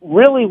do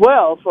really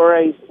well for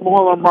a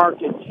smaller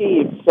market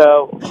team.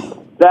 So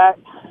that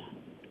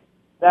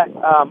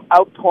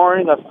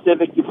outpouring of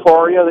civic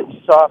euphoria that you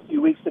saw a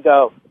few weeks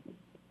ago,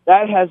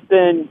 that has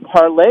been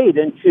parlayed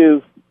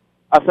into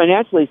a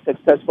financially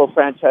successful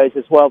franchise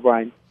as well,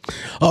 Brian.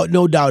 Oh,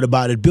 no doubt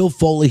about it. Bill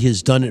Foley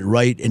has done it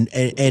right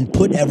and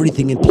put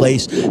everything in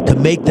place to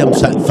make them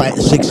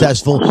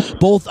successful,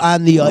 both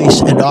on the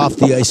ice and off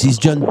the ice. He's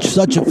done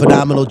such a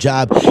phenomenal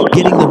job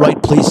getting the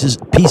right pieces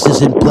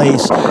in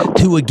place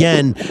to,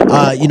 again,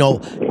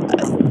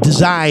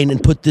 design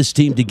and put this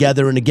team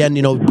together. And again,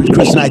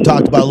 Chris and I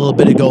talked about a little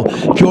bit ago,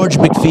 George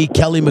McPhee,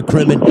 Kelly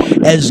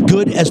McCrimmon, as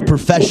good as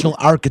professional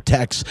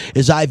architects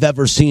as I've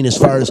ever seen as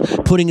far as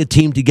putting a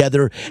team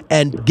together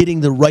and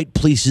getting the right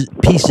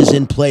pieces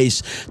in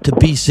place to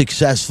be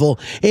successful.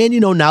 And,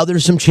 now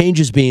there's some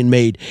changes being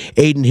made.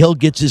 Aiden Hill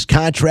gets his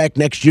contract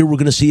next year. We're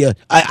going to see,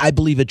 I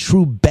believe, a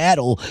true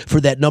battle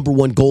for that number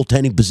one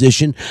goaltending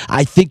position.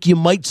 I think you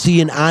might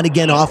see an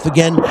on-again,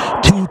 off-again,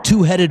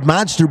 two-headed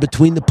monster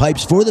between the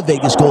pipes for the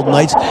Vegas Golden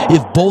Knights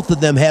if both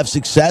of them have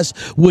success,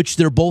 which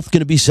they're both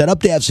going to be set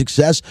up to have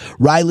success.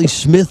 Riley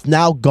Smith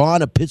now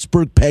gone, a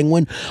Pittsburgh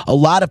Penguin. A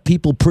lot of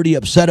people pretty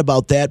upset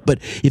about that, but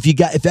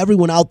if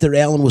everyone out there,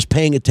 Alan, was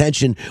paying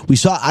attention, we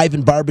saw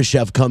Ivan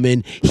Barbashev come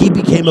in. He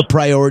became a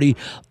priority.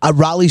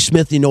 Riley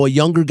Smith, a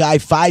younger guy,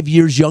 5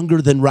 years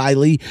younger than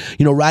Riley.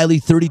 Riley,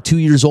 32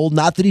 years old.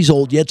 Not that he's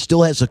old yet,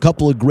 still has a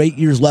couple of great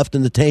years left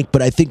in the tank,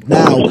 but I think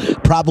now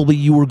probably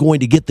you were going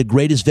to get the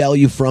greatest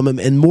value from him,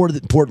 and more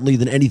importantly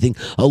than anything,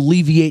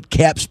 alleviate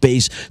cap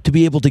space to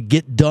be able to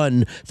get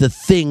done the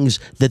things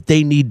that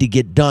they need to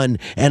get done.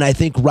 And I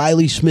think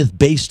Riley Smith,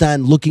 based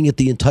on looking at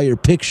the entire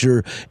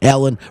picture,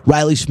 Alan,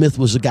 Riley Smith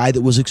was a guy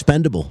that was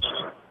expendable.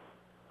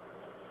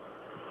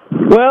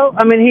 Well,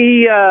 I mean,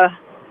 he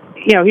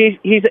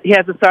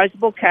has a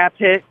sizable cap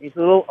hit. He's a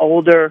little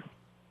older,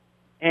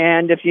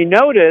 and if you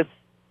notice,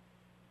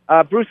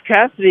 Bruce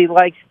Cassidy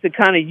likes to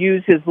kind of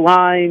use his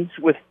lines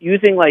with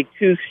using like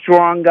two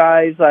strong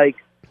guys, like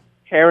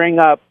pairing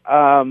up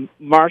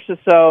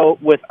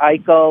Marchessault with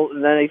Eichel,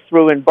 and then they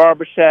threw in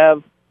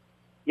Barbashev.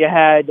 You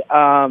had,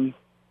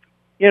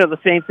 the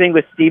same thing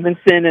with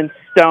Stevenson and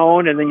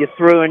Stone, and then you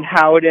threw in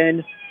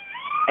Howden.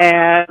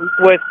 And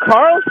with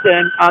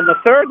Carlson on the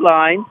third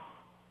line,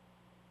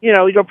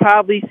 you'll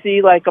probably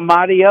see like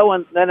Amadio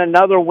and then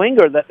another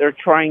winger that they're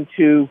trying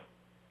to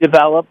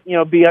develop,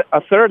 be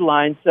a third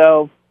line.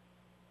 So,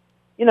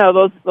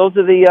 those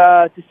are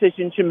the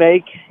decisions you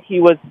make. He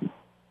was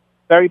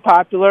very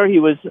popular. He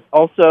was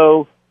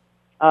also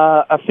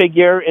a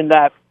figure in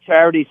that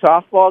charity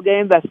softball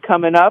game that's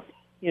coming up,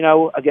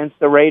 against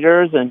the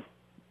Raiders. And,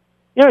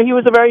 he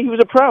was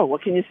a pro.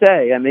 What can you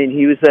say? I mean,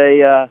 he was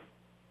a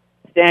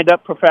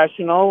stand-up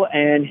professional,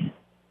 and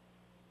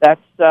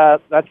that's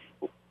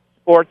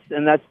sports,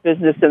 and that's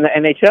business in the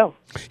NHL.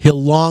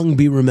 He'll long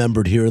be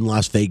remembered here in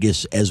Las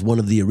Vegas as one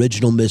of the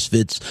original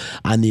misfits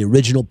on the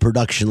original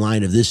production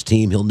line of this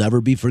team. He'll never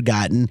be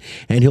forgotten,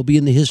 and he'll be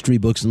in the history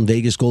books in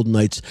Vegas Golden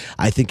Knights.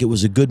 I think it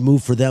was a good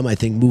move for them. I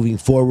think moving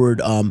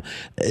forward,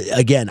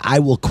 again, I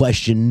will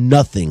question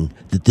nothing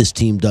that this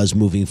team does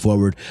moving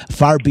forward.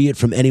 Far be it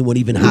from anyone,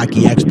 even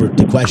hockey expert,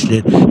 to question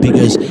it,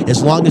 because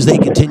as long as they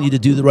continue to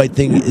do the right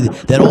thing,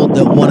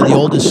 one of the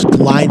oldest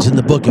lines in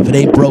the book, if it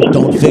ain't broke,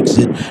 don't fix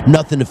it.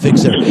 Nothing to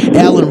fix there.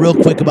 Alan, real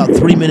quick, about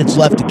 3 minutes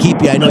left to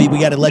keep you. I know we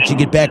got to let you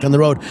get back on the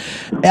road.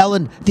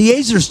 Alan, the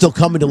A's are still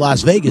coming to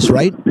Las Vegas,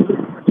 right?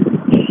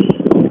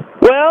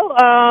 Well,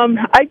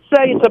 I'd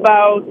say it's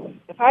about,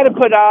 if I had to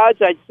put odds,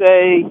 I'd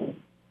say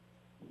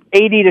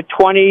 80 to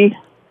 20.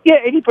 Yeah,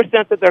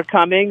 80% that they're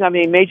coming. I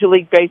mean, Major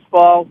League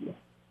Baseball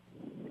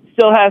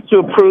still has to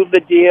approve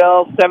the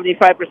deal.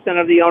 75%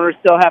 of the owners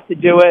still have to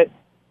do it.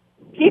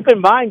 Keep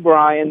in mind,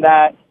 Brian,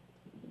 that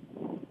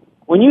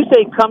when you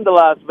say come to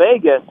Las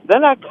Vegas,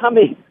 they're not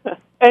coming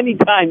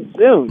anytime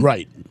soon.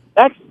 Right.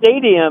 That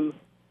stadium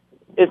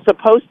is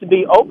supposed to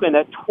be open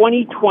at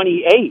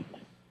 2028.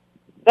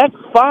 That's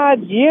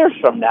 5 years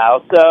from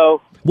now.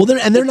 So, well,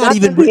 they're not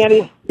even.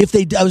 I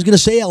was going to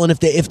say, Alan, if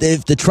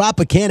the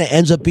Tropicana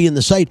ends up being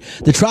the site,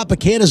 the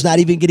Tropicana's not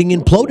even getting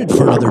imploded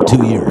for another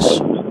 2 years.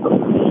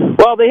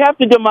 Well, they have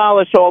to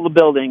demolish all the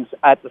buildings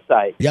at the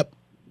site. Yep.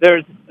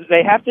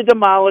 They have to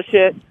demolish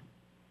it,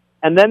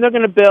 and then they're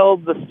going to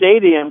build the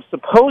stadium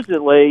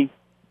supposedly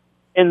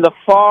in the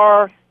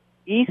far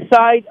east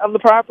side of the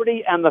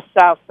property and the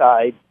south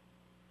side.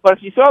 But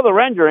if you saw the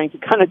renderings,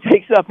 it kind of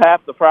takes up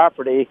half the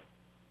property.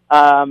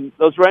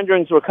 Those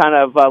renderings were kind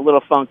of a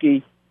little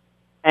funky.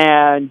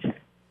 And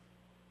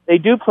they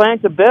do plan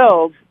to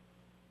build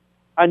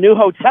a new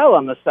hotel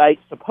on the site,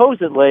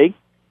 supposedly.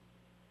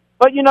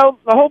 But, the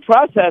whole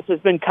process has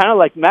been kind of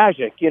like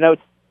magic.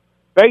 It's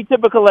very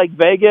typical like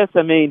Vegas.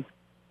 I mean,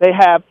 they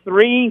have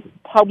 3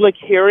 public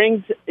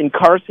hearings in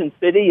Carson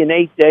City in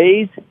 8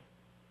 days.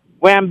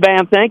 Wham,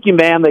 bam, thank you,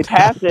 ma'am. They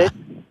passed it.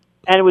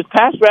 And it was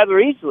passed rather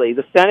easily.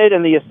 The Senate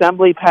and the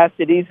Assembly passed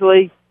it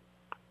easily.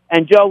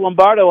 And Joe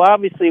Lombardo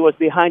obviously was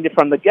behind it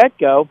from the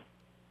get-go.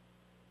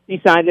 He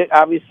signed it,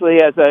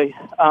 obviously, as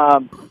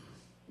that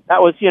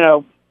was,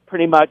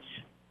 pretty much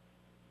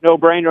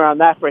no-brainer on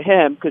that for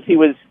him because he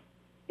was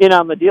in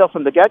on the deal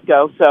from the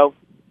get-go. So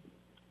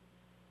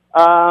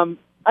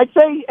I'd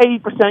say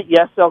 80%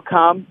 yes, they'll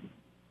come.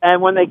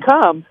 And when they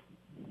come,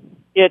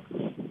 it's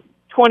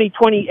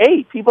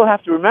 2028. People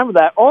have to remember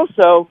that.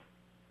 Also,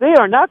 they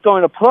are not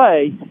going to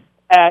play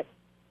at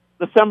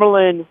the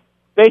Summerlin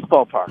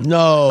baseball park.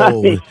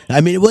 No. It's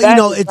not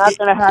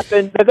going to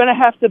happen. They're going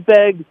to have to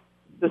beg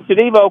the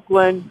city of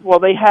Oakland. Well,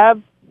 they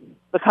have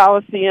the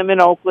Coliseum in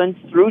Oakland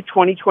through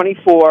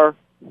 2024.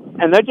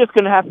 and they're just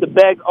going to have to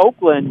beg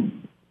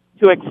Oakland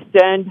to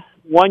extend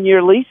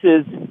one-year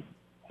leases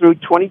through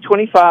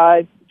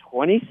 2025,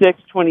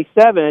 26,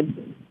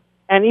 27,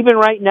 and even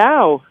right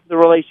now the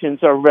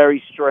relations are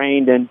very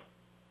strained. And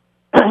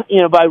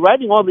by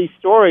writing all these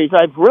stories,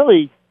 I've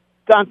really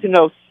gotten to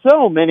know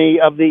so many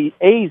of the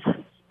A's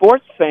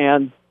sports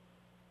fans.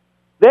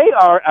 They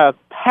are a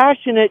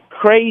passionate,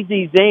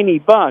 crazy, zany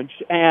bunch,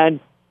 and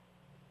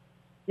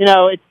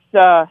it's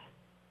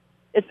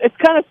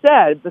kind of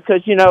sad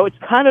because it's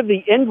kind of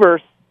the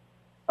inverse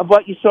of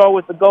what you saw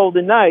with the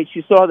Golden Knights.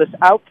 You saw this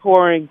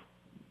outpouring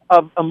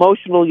of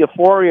emotional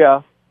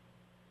euphoria.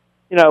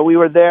 We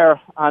were there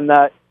on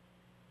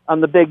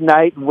the big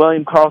night, and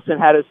William Karlsson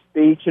had his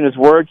speech, and his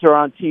words are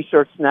on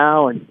T-shirts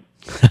now, and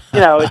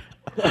it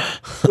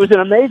was an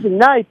amazing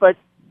night. But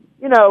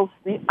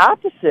the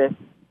opposite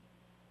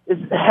is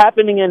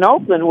happening in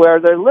Oakland, where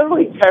they're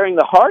literally tearing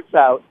the hearts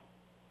out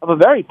of a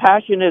very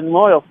passionate and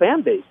loyal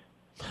fan base.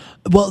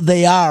 Well,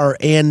 they are,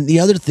 and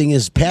the other thing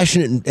is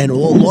passionate and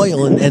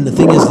loyal, and the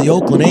thing is the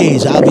Oakland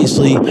A's,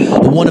 obviously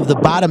one of the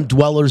bottom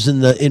dwellers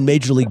in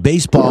Major League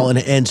Baseball,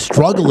 and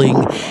struggling,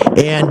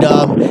 and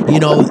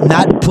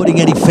not putting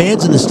any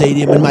fans in the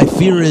stadium. And my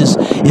fear is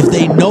if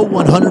they know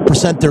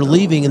 100% they're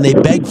leaving, and they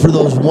beg for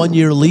those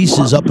one-year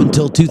leases up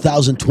until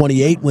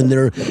 2028 when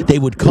they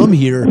would come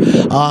here,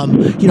 are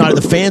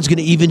the fans going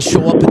to even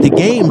show up at the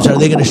games? Are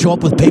they going to show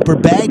up with paper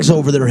bags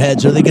over their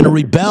heads? Are they going to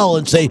rebel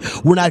and say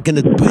we're not going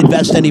to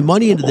invest any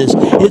money into this?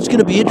 It's going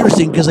to be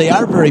interesting because they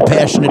are very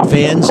passionate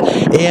fans,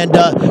 and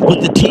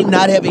with the team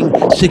not having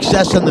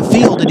success on the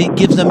field, it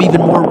gives them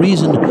even more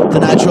reason to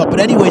not show up.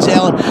 But anyways,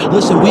 Alan,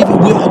 listen,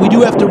 we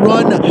do have to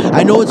run.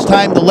 I know it's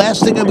time. The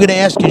last thing I'm going to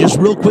ask you, just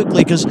real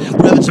quickly, because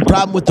we're having some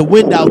problem with the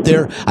wind out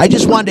there, I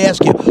just wanted to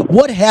ask you,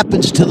 what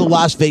happens to the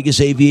Las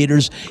Vegas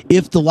Aviators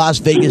if the Las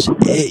Vegas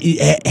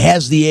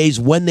has the A's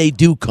when they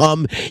do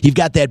come? You've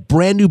got that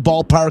brand new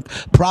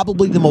ballpark,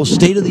 probably the most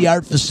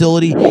state-of-the-art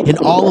facility in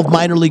all of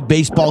minor league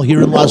baseball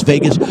here in Las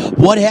Vegas.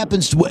 What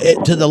happens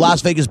to the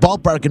Las Vegas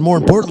ballpark, and more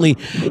importantly,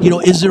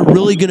 is there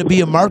really going to be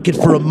a market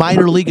for a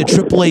minor league, a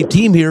AAA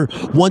team here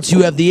once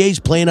you have the A's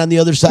playing on the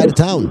other side of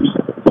town?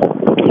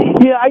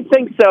 Yeah, I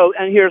think so,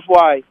 and here's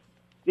why.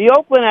 The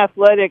Oakland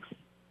Athletics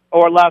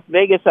or Las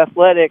Vegas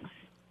Athletics,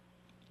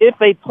 if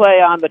they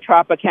play on the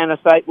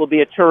Tropicana site, will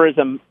be a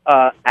tourism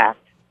act.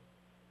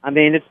 I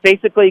mean, it's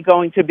basically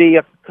going to be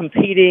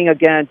competing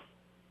against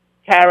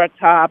Carrot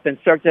Top and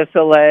Cirque du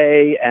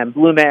Soleil and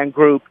Blue Man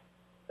Group.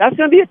 That's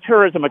going to be a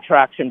tourism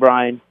attraction,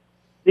 Brian.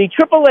 The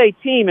AAA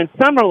team in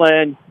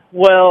Summerlin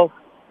will,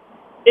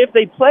 if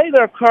they play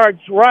their cards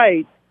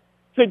right,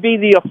 could be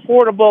the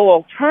affordable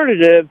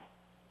alternative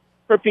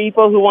for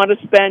people who want to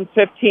spend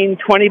 $15,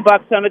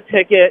 $20 on a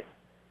ticket.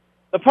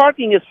 The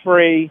parking is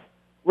free.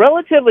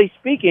 Relatively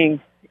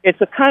speaking,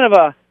 it's a kind of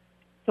a,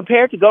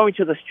 compared to going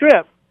to the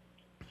Strip,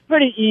 it's a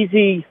pretty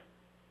easy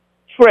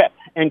trip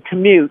and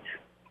commute.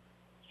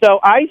 So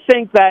I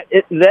think that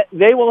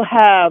they will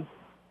have,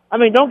 I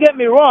mean, don't get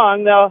me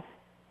wrong, there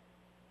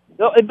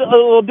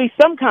will be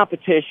some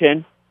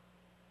competition,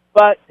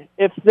 but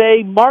if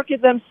they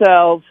market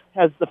themselves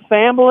as the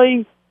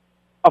family,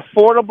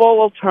 affordable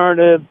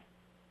alternative,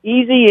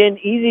 easy in,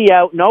 easy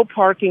out, no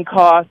parking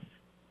costs,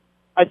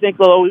 I think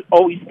there'll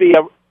always be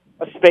a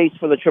space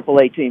for the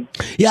AAA team.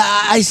 Yeah,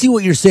 I see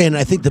what you're saying.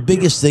 I think the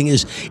biggest thing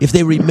is if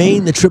they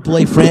remain the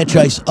AAA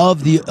franchise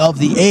of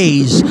the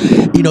A's,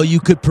 you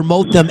could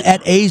promote them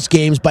at A's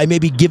games by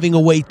maybe giving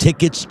away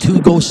tickets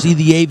to go see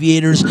the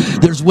Aviators.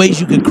 There's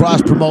ways you could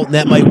cross-promote, and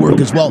that might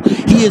work as well.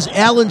 He is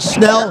Alan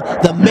Snell,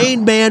 the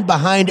main man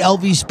behind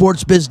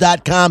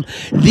LVSportsBiz.com,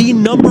 the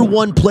number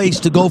one place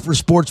to go for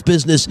sports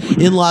business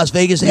in Las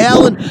Vegas.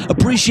 Alan,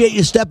 appreciate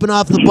you stepping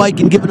off the bike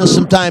and giving us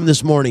some time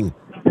this morning.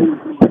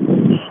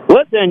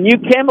 Listen, you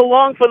came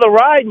along for the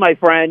ride, my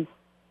friend.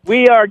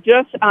 We are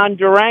just on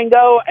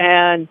Durango,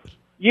 and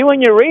you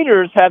and your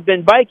readers have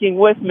been biking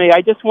with me.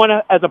 I just want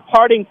to, as a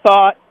parting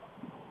thought,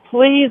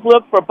 please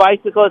look for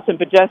bicyclists and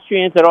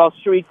pedestrians at all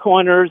street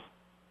corners.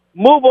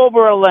 Move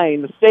over a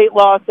lane. The state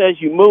law says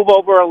you move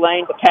over a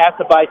lane to pass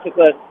a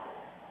bicyclist.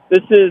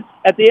 This is,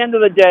 at the end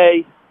of the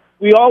day,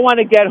 we all want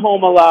to get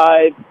home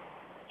alive.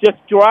 Just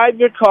drive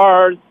your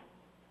cars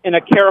in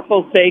a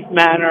careful, safe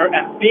manner,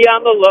 and be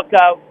on the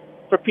lookout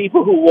for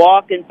people who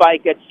walk and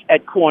bike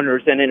at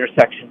corners and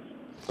intersections.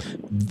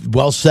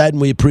 Well said,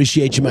 and we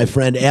appreciate you, my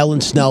friend.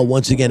 Alan Snell,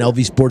 once again,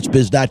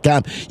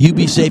 LVSportsBiz.com. You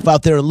be safe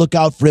out there and look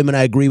out for him, and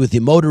I agree with you.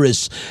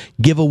 Motorists,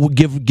 give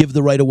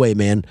the right away,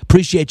 man.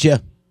 Appreciate you.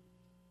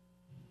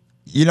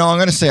 I'm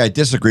going to say I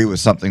disagree with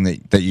something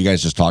that you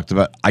guys just talked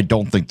about. I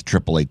don't think the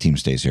AAA team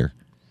stays here.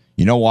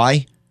 You know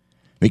why?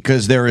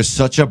 Because there is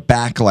such a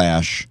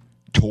backlash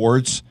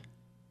towards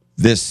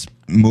this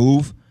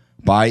move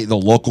by the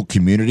local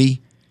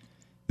community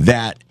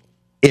that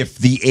if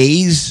the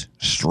A's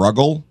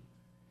struggle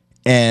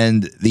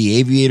and the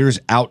Aviators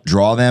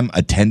outdraw them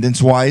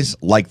attendance-wise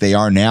like they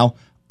are now,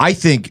 I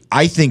think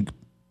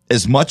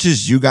as much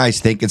as you guys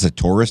think it's a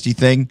touristy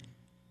thing,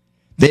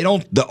 They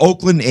don't. The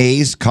Oakland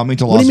A's coming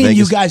to Las What do you mean,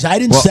 Vegas. you guys? I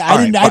didn't Well, say. all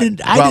right, I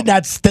did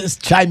not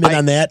chime in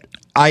on that.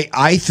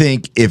 I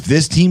think if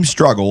this team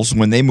struggles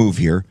when they move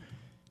here,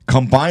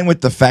 combined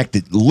with the fact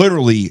that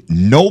literally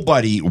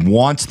nobody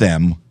wants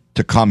them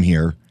to come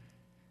here,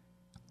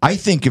 I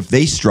think if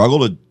they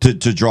struggle to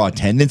draw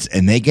attendance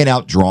and they get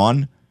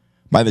outdrawn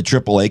by the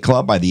AAA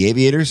club, by the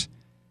Aviators,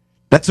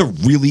 that's a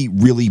really,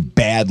 really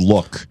bad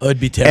look. It would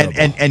be terrible.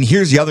 And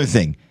here's the other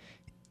thing.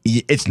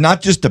 It's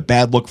not just a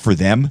bad look for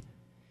them.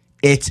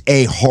 It's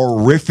a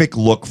horrific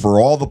look for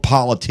all the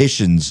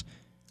politicians,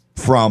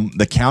 from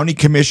the county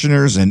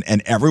commissioners and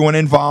everyone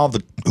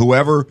involved,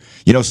 whoever,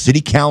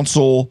 city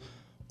council,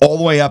 all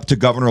the way up to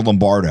Governor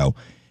Lombardo.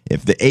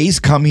 If the A's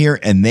come here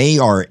and they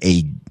are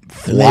a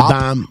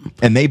flop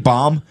and they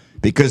bomb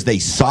because they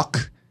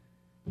suck,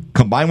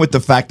 combined with the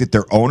fact that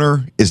their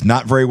owner is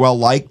not very well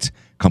liked,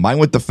 combined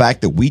with the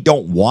fact that we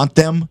don't want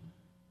them,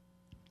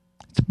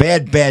 it's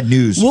bad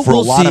news for a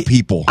lot of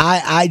people.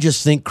 I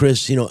just think,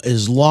 Chris,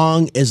 as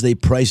long as they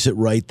price it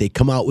right, they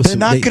come out with. They're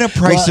not going to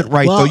price it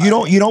right, though. You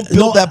don't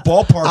build that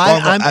ballpark.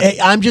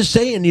 I'm just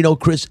saying,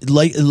 Chris.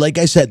 Like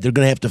I said, they're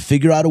going to have to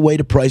figure out a way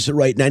to price it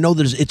right. And I know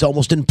it's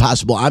almost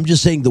impossible. I'm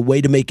just saying the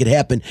way to make it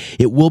happen,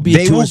 it will be.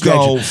 They will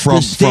go from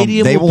the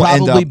stadium they will will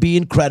probably be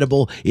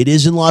incredible. It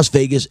is in Las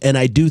Vegas, and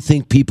I do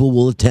think people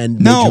will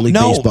attend Major League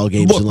Baseball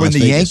games in Las Vegas.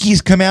 When the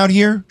Yankees come out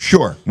here,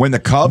 sure. When the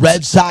Cubs,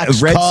 Red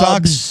Sox,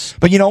 Cubs,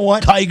 but you know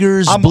what?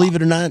 Tigers, believe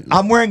it or not.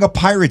 I'm wearing a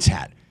Pirates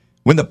hat.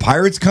 When the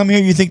Pirates come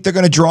here, you think they're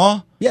going to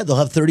draw? Yeah, they'll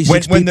have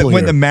 36 people here.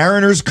 When the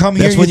Mariners come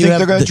here, you think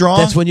they're going to draw?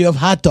 That's when you have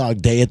hot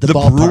dog day at the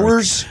ballpark.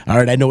 Brewers? All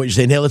right, I know what you're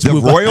saying. Hey, let's the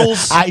move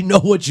Royals? on. I know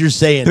what you're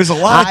saying. There's a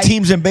lot of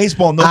teams in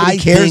baseball nobody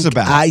cares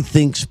about. I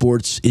think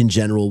sports in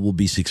general will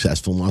be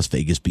successful in Las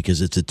Vegas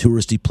because it's a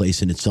touristy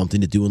place and it's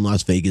something to do in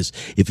Las Vegas.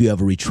 If you have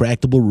a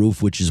retractable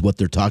roof, which is what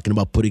they're talking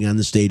about putting on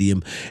the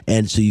stadium,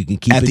 and so you can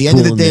keep at it the cool end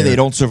of the day, there. they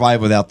don't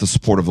survive without the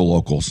support of the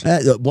locals.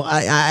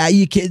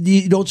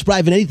 You don't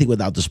survive in anything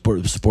without the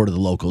support of the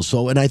locals.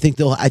 So, and I think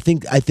they'll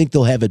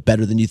have it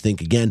better than you think.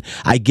 Again,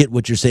 I get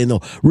what you're saying,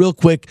 though. Real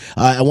quick,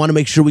 I want to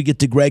make sure we get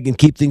to Greg and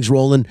keep things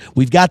rolling.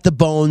 We've got the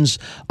Bones.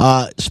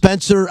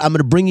 Spencer, I'm going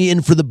to bring you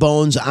in for the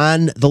Bones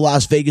on the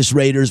Las Vegas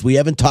Raiders. We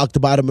haven't talked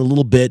about them in a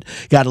little bit.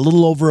 Got a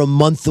little over a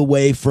month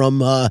away from,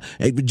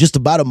 just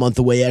about a month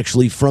away,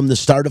 actually, from the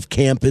start of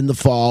camp in the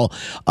fall.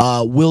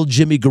 Will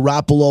Jimmy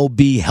Garoppolo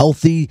be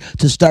healthy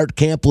to start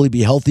camp? Will he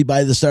be healthy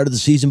by the start of the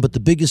season? But the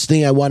biggest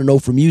thing I want to know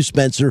from you,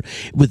 Spencer,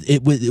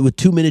 with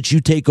 2 minutes,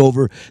 you take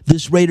over.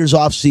 This Raiders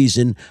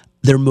offseason,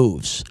 their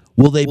moves.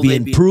 Will they be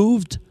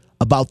improved,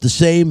 about the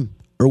same,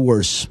 or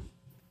worse?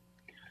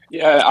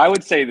 Yeah, I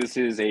would say this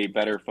is a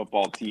better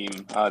football team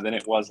than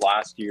it was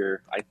last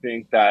year. I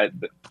think that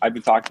I've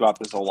been talking about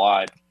this a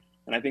lot,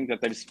 and I think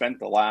that they've spent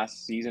the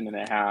last season and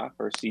a half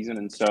or season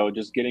and so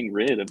just getting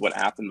rid of what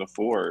happened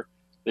before.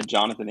 The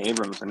Jonathan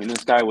Abrams. I mean,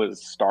 this guy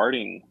was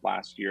starting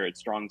last year at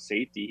strong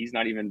safety. He's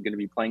not even going to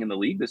be playing in the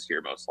league this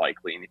year, most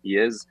likely. And if he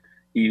is,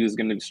 he was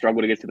going to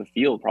struggle to get to the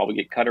field, probably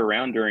get cut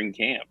around during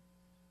camp.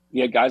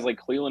 You had guys like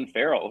Cleveland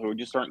Farrell who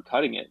just aren't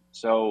cutting it.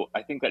 So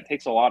I think that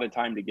takes a lot of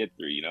time to get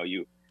through.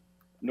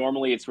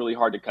 Normally it's really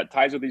hard to cut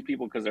ties with these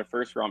people because they're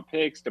first round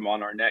picks.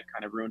 Damon Arnett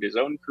kind of ruined his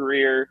own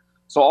career.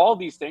 So all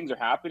these things are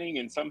happening,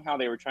 and somehow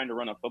they were trying to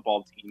run a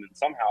football team, and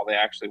somehow they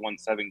actually won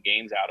 7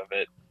 games out of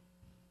it.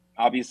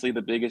 Obviously,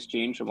 the biggest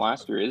change from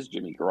last year is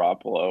Jimmy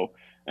Garoppolo,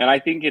 and I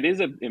think it is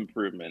an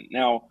improvement.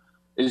 Now,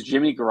 is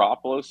Jimmy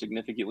Garoppolo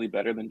significantly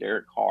better than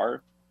Derek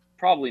Carr?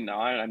 Probably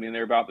not. I mean,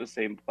 they're about the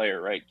same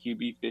player, right?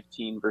 QB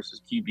 15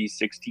 versus QB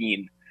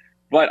 16.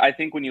 But I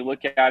think when you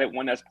look at it,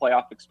 one has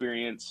playoff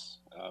experience.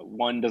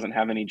 One doesn't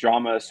have any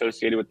drama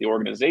associated with the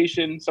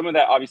organization. Some of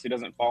that obviously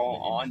doesn't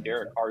fall on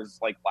Derek Carr's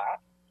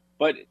lap.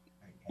 But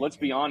let's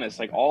be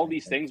honest, all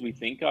these things we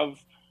think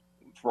of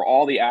for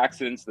all the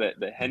accidents,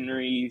 the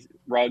Henry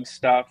Ruggs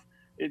stuff,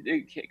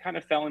 it kind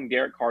of fell in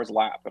Derek Carr's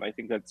lap. And I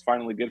think that's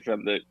finally good for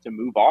them to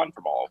move on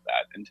from all of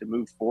that and to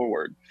move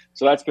forward.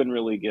 So that's been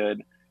really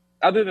good.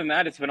 Other than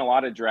that, it's been a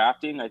lot of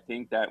drafting. I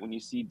think that when you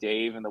see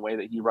Dave and the way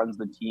that he runs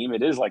the team,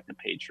 it is like the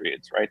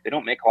Patriots, right? They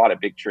don't make a lot of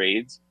big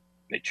trades.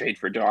 They trade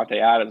for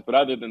Devontae Adams. But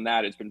other than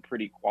that, it's been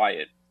pretty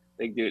quiet.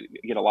 They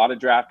get a lot of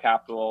draft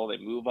capital. They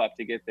move up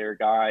to get their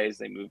guys.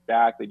 They move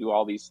back. They do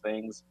all these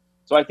things.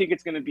 So I think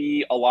it's going to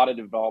be a lot of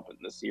development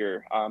this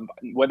year.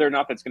 Whether or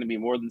not that's going to be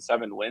more than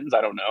 7 wins,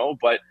 I don't know.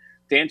 But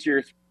to answer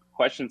your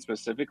question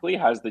specifically,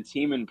 has the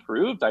team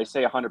improved? I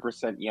say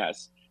 100%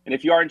 yes. And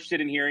if you are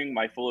interested in hearing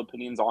my full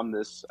opinions on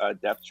this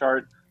depth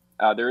chart,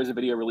 there is a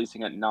video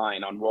releasing at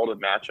 9 on World of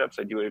Matchups.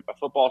 I do a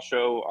football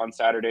show on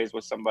Saturdays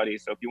with somebody.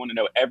 So if you want to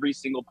know every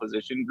single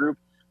position group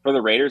for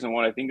the Raiders and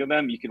what I think of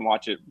them, you can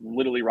watch it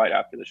literally right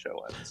after the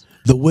show ends.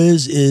 The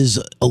Wiz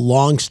is a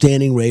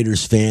long-standing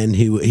Raiders fan.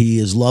 He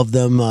has loved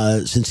them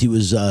since he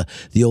was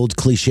the old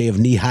cliche of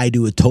knee-high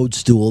to a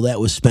toadstool. That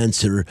was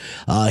Spencer.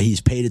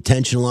 He's paid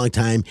attention a long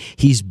time.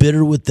 He's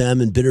bitter with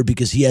them and bitter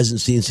because he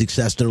hasn't seen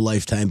success in their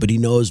lifetime, but he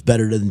knows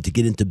better than to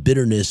get into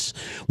bitterness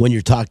when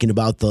you're talking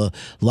about the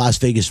Las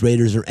Vegas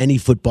Raiders or any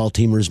football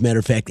team, or as a matter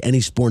of fact,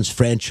 any sports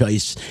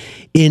franchise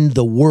in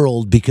the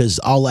world, because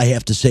all I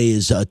have to say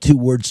is two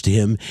words to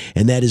him,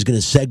 and that is going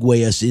to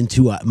segue us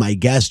into my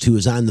guest who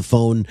is on the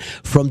phone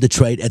from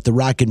Detroit at the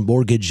Rocket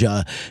Mortgage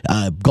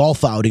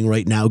golf outing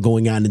right now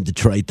going on in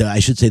Detroit. I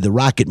should say the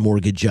Rocket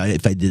Mortgage, I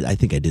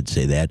think I did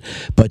say that.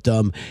 But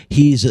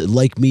he's,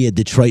 like me, a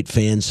Detroit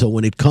fan, so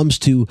when it comes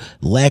to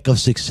lack of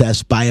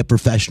success by a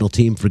professional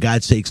team, for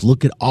God's sakes,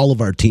 look at all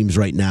of our teams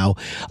right now.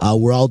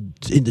 We're all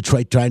in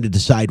Detroit trying to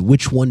decide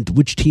which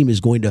team is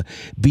going to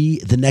be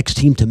the next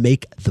team to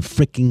make the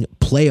freaking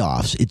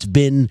playoffs. It's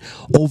been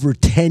over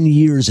 10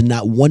 years and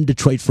not one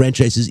Detroit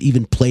franchise has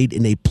even played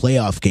in a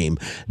playoff game.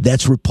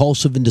 That's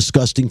repulsive and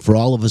disgusting for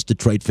all of us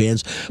Detroit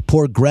fans.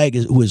 Poor Greg,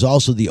 who is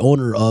also the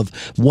owner of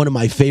one of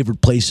my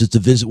favorite places to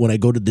visit when I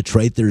go to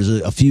Detroit. There's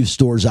a few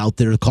stores out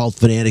there called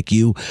Fanatic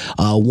U,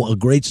 a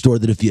great store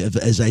that if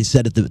as I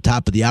said at the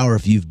top of the hour,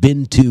 if you've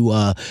been to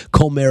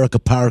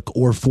Comerica Park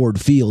or Ford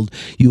Field,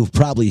 you've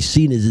probably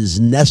seen it is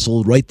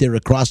nestled right there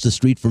across the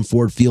street from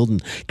Ford Field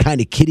and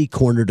kind of kitty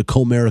corner to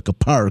Comerica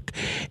Park.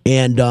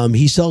 And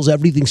he sells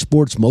everything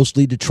sports,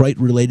 mostly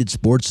Detroit-related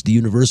sports, the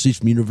universities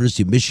from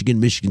University of Michigan,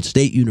 Michigan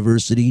State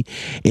University,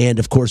 and,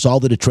 of course, all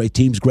the Detroit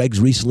teams. Greg's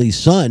recently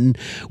son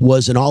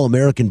was an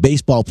All-American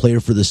baseball player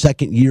for the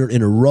second year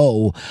in a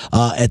row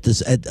at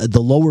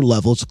the lower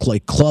level. It's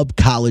like club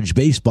college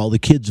baseball. The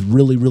kid's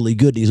really, really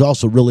good. He's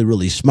also really,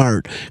 really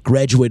smart.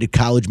 Graduated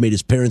college, made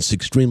his parents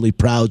extremely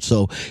proud,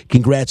 so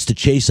congrats to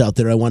Chase out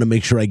there. I want to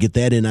make sure I get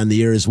that in on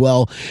the air as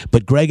well.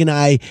 But Greg and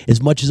I,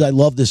 as much as I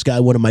love this guy,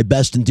 one of my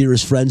best and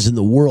dearest friends in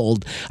the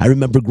world, I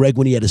remember Greg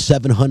when he had a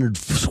 700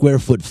 square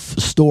foot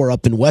store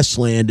up in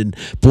Westland, and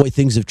boy,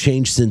 things have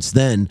changed since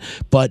then.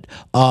 But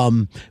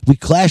we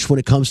clash when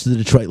it comes to the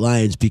Detroit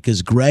Lions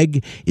because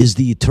Greg is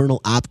the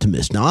eternal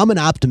optimist. Now, I'm an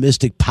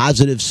optimistic,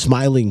 positive,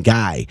 smiling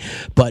guy,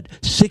 but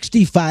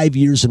 65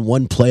 years and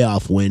one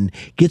playoff win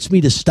gets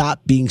me to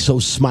stop being so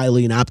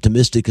smiley and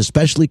optimistic,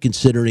 especially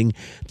considering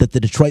that the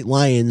Detroit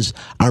Lions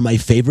are my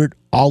favorite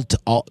all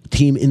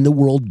team in the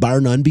world,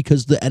 bar none,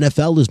 because the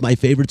NFL is my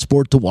favorite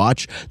sport to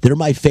watch. They're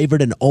my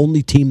favorite and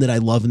only team that I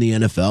love in the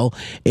NFL,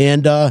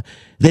 and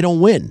they don't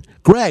win.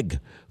 Greg,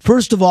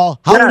 first of all,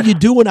 how are you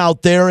doing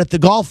out there at the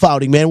golf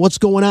outing, man? What's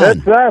going on?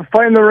 It's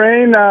fighting the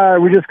rain.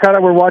 We just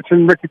we're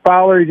watching Ricky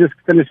Fowler. He just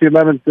finished the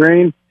 11th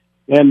green,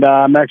 and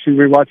I'm actually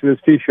rewatching his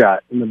tee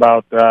shot in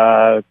about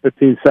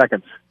 15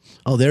 seconds.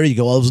 Oh, there you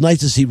go. Well, it was nice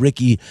to see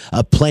Ricky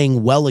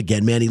playing well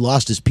again, man. He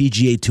lost his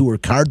PGA Tour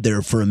card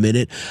there for a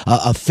minute.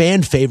 A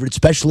fan favorite,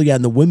 especially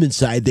on the women's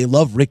side. They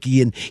love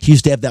Ricky, and he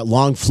used to have that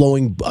long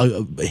flowing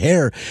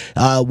hair.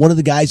 One of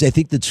the guys I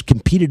think that's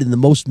competed in the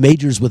most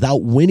majors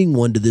without winning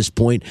one to this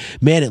point.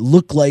 Man, it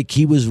looked like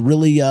he was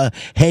really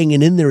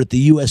hanging in there at the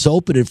U.S.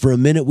 Open, and for a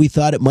minute we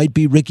thought it might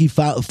be Ricky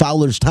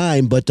Fowler's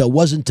time, but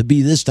wasn't to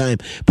be this time.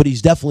 But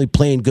he's definitely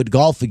playing good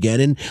golf again,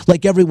 and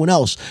like everyone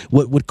else,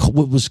 what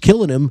was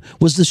killing him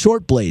was the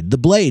short blade, the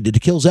blade. It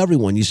kills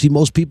everyone. You see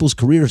most people's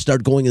careers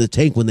start going in the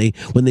tank when they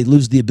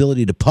lose the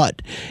ability to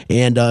putt.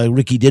 And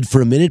Ricky did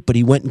for a minute, but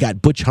he went and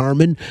got Butch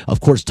Harmon, of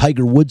course,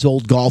 Tiger Woods'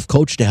 old golf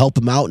coach, to help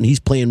him out, and he's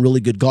playing really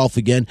good golf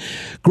again.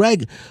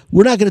 Greg,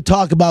 we're not going to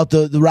talk about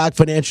the Rock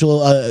Financial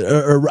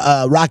or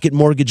Rocket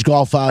Mortgage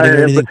golf outing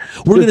or anything.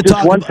 We're going to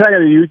talk. One second.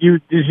 Have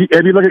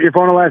you looked at your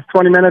phone in the last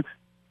 20 minutes?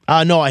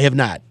 No, I have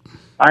not.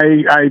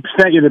 I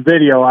sent you the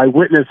video. I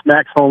witnessed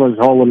Max Homa's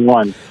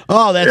hole-in-one.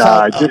 Oh, that's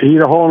he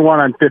had a hole-in-one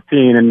on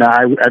 15, and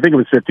I think it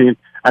was 15.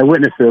 I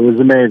witnessed it. It was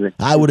amazing.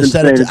 I would have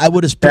sent it. I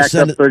would have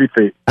sent it 30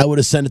 feet. I would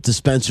have sent it to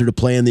Spencer to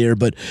play in the air.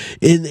 But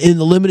in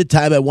the limited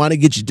time, I want to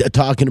get you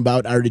talking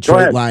about our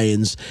Detroit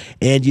Lions.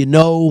 And you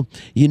know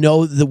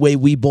the way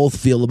we both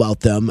feel about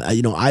them.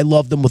 I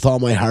love them with all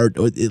my heart.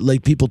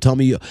 Like people tell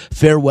me,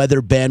 fair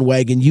weather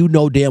bandwagon. You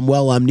know damn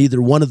well I'm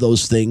neither one of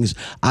those things.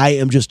 I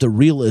am just a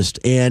realist,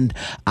 and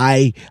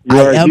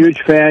You're a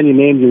huge fan. You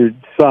named your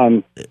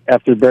son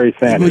after Barry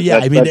Sanders. Well, yeah,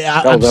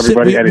 I'm sick.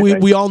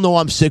 We all know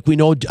I'm sick. We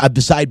know,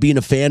 beside being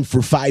a fan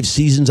for 5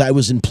 seasons, I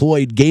was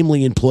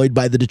gamely employed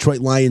by the Detroit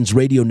Lions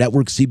radio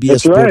network,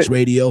 CBS Sports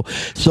Radio.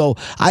 So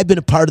I've been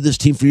a part of this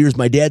team for years.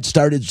 My dad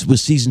started with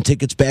season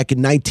tickets back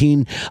in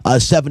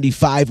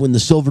 1975 when the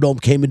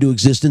Silverdome came into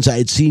existence. I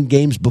had seen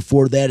games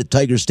before that at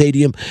Tiger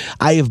Stadium.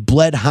 I have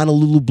bled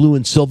Honolulu blue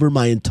and silver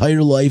my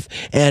entire life,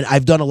 and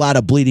I've done a lot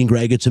of bleeding,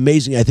 Greg. It's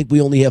amazing. I think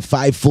we only have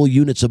 5 full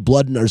units of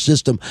blood in our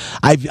system.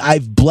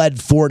 I've I've bled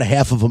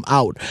 4.5 of them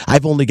out.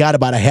 I've only got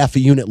about a half a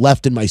unit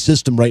left in my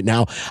system right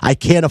now. I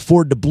can't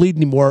afford to bleed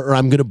anymore, or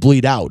I'm going to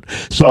bleed out.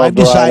 So I've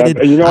decided.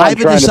 You know, I'm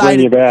trying to bring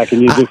you back,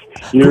 and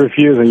you're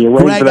refusing. You're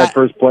waiting for that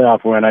first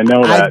playoff win. I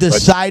know that. I've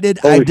decided.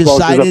 It's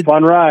a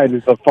fun ride.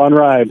 It's a fun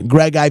ride,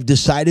 Greg. I've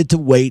decided to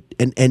wait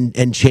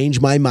and change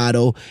my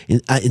motto.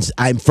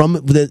 I'm from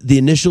the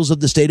initials of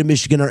the state of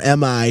Michigan are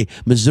MI.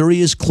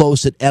 Missouri is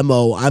close at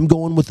MO. I'm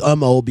going with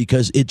MO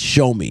because it's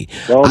show me.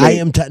 I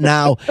am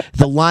now.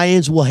 The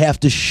Lions will have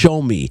to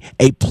show me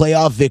a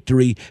playoff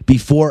victory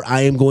before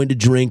I am going to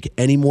drink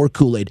any more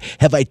Kool-Aid.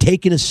 Have I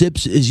taken a sip?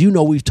 As you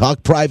know, we've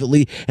talked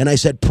privately, and I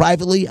said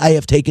privately I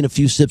have taken a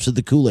few sips of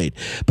the Kool-Aid.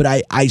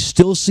 But I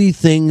still see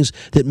things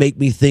that make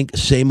me think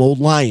same old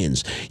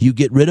Lions. You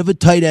get rid of a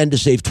tight end to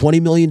save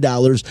 $20 million.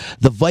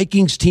 The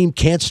Vikings team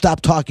can't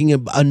stop talking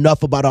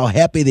enough about how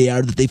happy they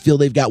are that they feel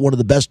they've got one of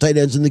the best tight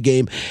ends in the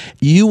game.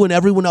 You and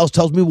everyone else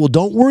tells me, well,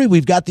 don't worry,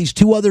 we've got these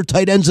two other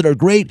tight ends that are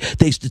great.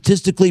 They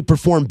statistically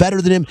perform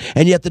better than him,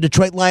 and yet the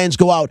Detroit Lions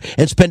go out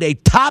and spend a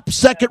top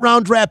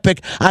second-round draft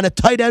pick on a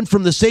tight end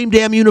from the same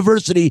damn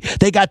university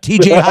they got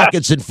T.J.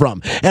 Hawkinson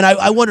from. And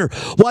I wonder,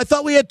 well, I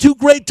thought we had two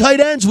great tight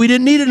ends. We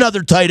didn't need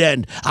another tight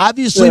end.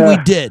 Obviously, we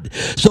did.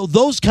 So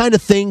those kind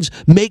of things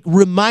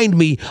remind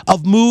me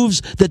of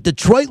moves that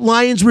Detroit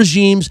Lions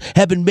regimes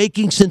have been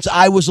making since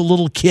I was a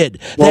little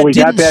kid. Well, we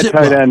got that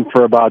tight end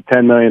for about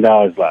 $10 million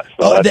less.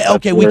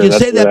 So we can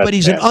say that, but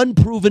he's an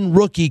unproven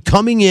rookie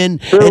coming in,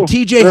 and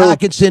T.J.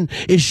 Hawkinson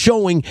is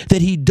showing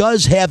that he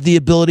does have the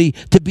ability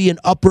to be an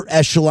upper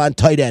echelon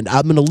tight end.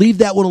 I'm going to leave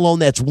that one alone.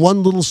 That's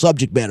one little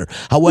subject matter.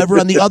 However,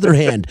 on the other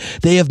hand,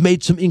 they have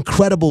made some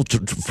incredible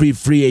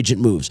free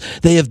agent moves.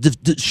 They have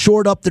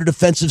shored up their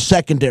defensive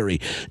secondary.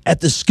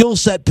 At the skill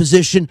set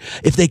position,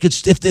 if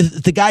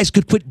the guys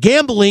could quit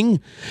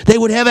gambling, they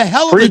would have a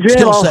hell of a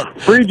skill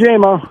set. Free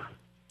JMO.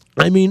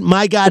 I mean,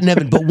 my God in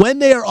heaven. But when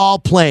they are all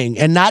playing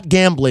and not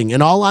gambling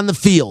and all on the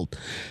field,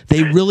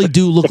 they really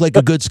do look like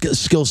a good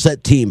skill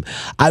set team.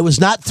 I was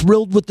not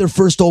thrilled with their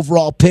first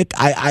overall pick.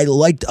 I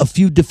liked a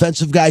few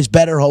defensive guys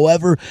better.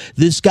 However,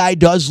 this guy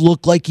does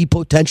look like he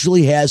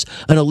potentially has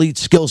an elite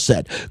skill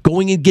set.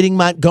 Going and getting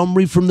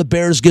Montgomery from the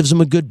Bears gives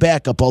him a good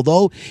backup,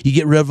 although you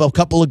get rid of a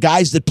couple of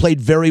guys that played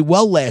very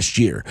well last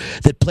year,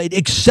 that played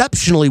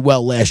exceptionally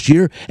well last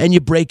year, and you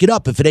break it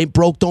up. If it ain't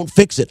broke, don't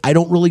fix it. I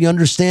don't really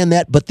understand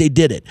that, but they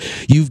did it.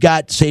 You've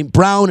got St.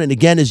 Brown, and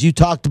again, as you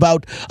talked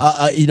about,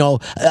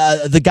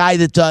 the guy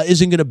that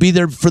isn't going to be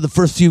there for the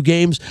first few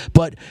games,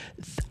 but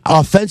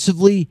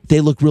offensively,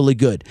 they look really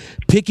good.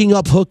 Picking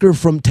up Hooker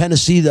from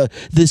Tennessee,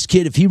 this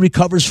kid, if he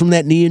recovers from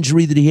that knee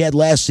injury that he had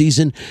last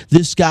season,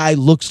 this guy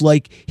looks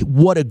like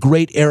what a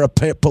great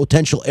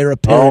potential heir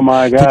apparent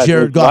to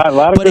Jared Goff. A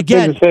lot of good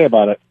things to say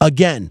about it.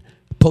 Again,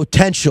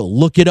 potential.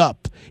 Look it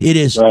up. It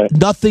is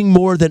nothing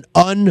more than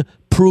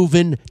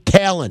unproven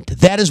talent.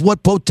 That is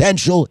what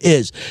potential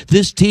is.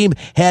 This team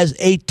has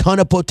a ton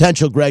of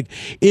potential, Greg.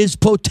 Is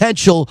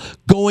potential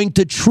going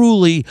to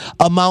truly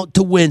amount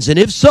to wins? And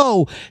if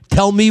so,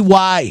 tell me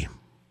why.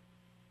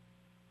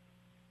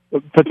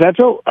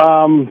 Potential?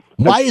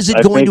 Why is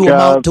it going to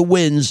amount to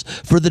wins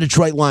for the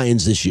Detroit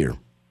Lions this year?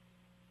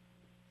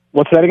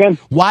 What's that again?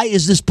 Why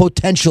is this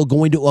potential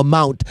going to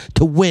amount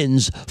to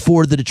wins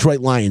for the Detroit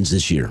Lions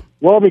this year?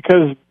 Well,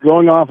 because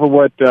going off of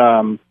what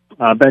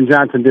Ben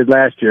Johnson did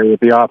last year with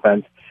the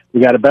offense, we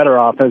got a better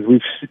offense.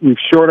 We've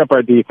shored up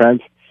our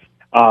defense.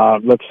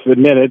 Let's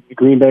admit it.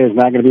 Green Bay is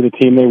not going to be the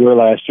team they were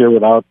last year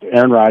without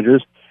Aaron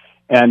Rodgers,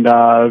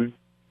 and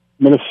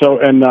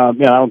Minnesota. And I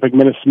don't think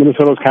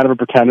Minnesota's kind of a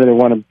pretender. They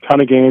won a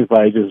ton of games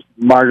by just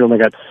marginally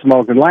got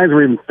smoked. And Lions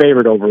were even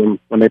favored over them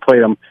when they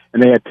played them,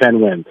 and they had 10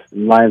 wins.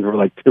 And Lions were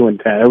like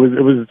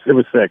 2-10. It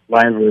was sick.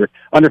 Lions were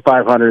under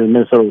 500, and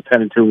Minnesota was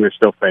 10-2. We were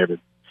still favored.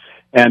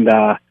 And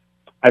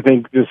I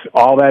think just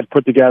all that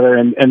put together,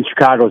 and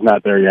Chicago's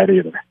not there yet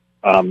either.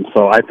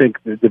 So I think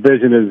the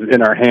division is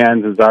in our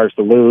hands. It's ours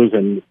to lose.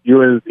 And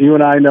you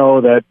and I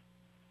know that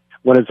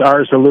when it's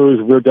ours to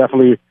lose, we're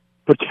definitely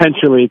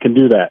potentially can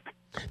do that.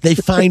 They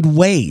find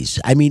ways.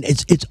 I mean,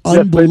 it's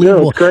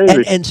unbelievable. Yes, it's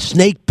crazy. And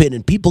snake pit,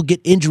 and people get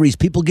injuries.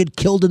 People get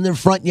killed in their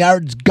front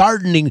yards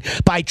gardening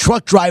by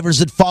truck drivers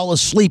that fall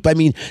asleep. I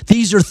mean,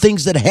 these are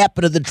things that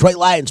happen to the Detroit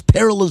Lions.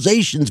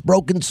 Paralyzations,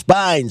 broken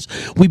spines.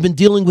 We've been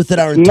dealing with it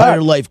our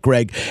entire life,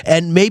 Greg.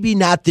 And maybe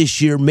not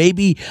this year.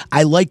 Maybe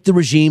I like the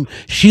regime.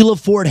 Sheila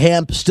Ford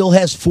Hamp still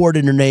has Ford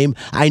in her name.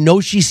 I know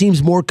she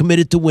seems more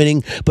committed to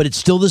winning, but it's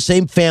still the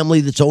same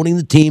family that's owning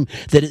the team,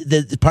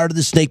 that part of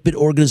the snake pit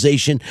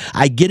organization.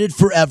 I get it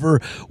forever.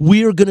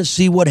 We are going to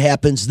see what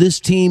happens. This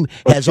team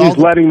has all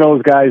letting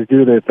those guys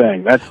do their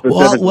thing. That's the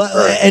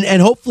difference.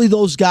 And hopefully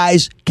those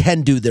guys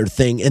can do their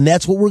thing, and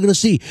that's what we're going to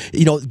see.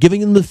 You know, giving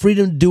them the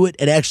freedom to do it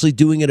and actually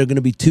doing it are going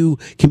to be two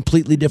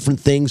completely different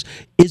things.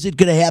 Is it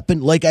going to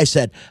happen? Like I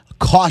said,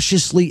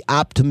 cautiously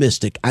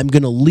optimistic. I'm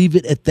going to leave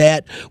it at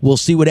that. We'll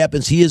see what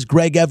happens. He is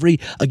Greg Every.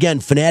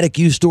 Again, Fanatic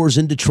U stores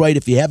in Detroit.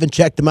 If you haven't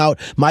checked them out,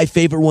 my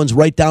favorite one's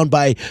right down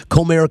by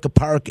Comerica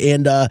Park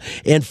and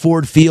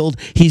Ford Field.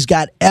 He's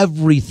got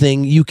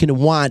everything you can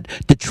want,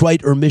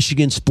 Detroit or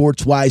Michigan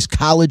sports-wise,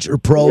 college or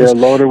pros. Yeah,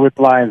 loaded with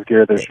Lions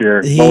gear this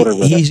year.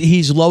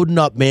 He's loading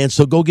up, man.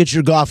 So go get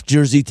your golf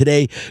jersey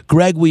today.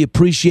 Greg, we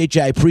appreciate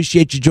you. I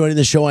appreciate you joining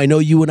the show. I know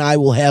you and I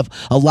will have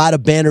a lot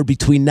of banter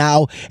between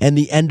now and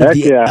the end of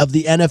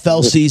the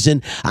NFL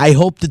season. I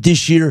hope that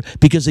this year,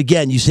 because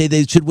again, you say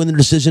they should win the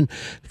decision.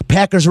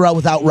 Packers are out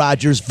without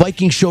Rodgers.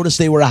 Vikings showed us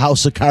they were a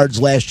house of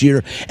cards last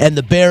year, and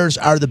the Bears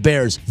are the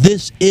Bears.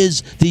 This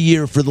is the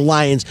year for the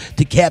Lions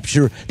to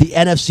capture the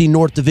NFC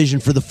North division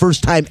for the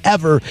first time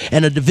ever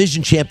and a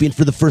division champion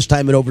for the first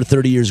time in over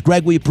 30 years.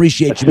 Greg, we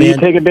appreciate you, man. You're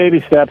taking baby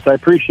steps. I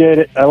appreciate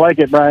it. I like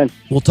it, Brian.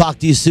 We'll talk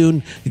to you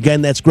soon.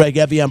 Again, that's Greg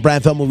Evie. I'm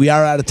Brian Feldman. We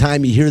are out of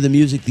time. You hear the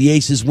music. The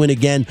Aces win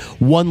again.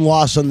 One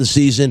loss on the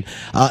season.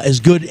 As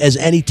good as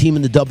any team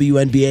in the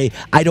WNBA.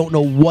 I don't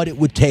know what it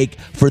would take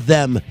for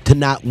them to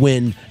not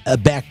win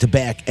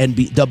back-to-back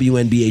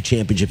WNBA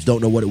championships.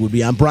 Don't know what it would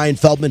be. I'm Brian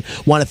Feldman.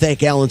 Want to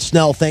thank Alan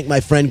Snell. Thank my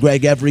friend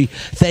Greg Every.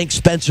 Thank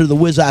Spencer the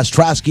Wiz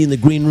Ostrowski in the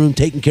green room,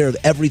 taking care of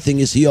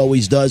everything as he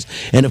always does.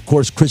 And, of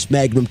course, Chris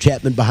Magnum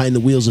Chapman behind the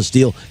wheels of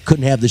steel.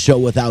 Couldn't have the show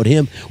without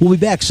him. We'll be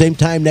back same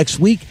time next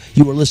week.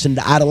 You are listening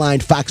to Out of Line,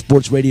 Fox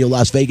Sports Radio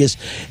Las Vegas,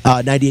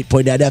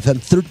 98.9 FM,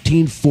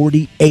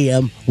 1340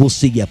 AM. We'll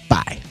see you.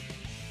 Bye.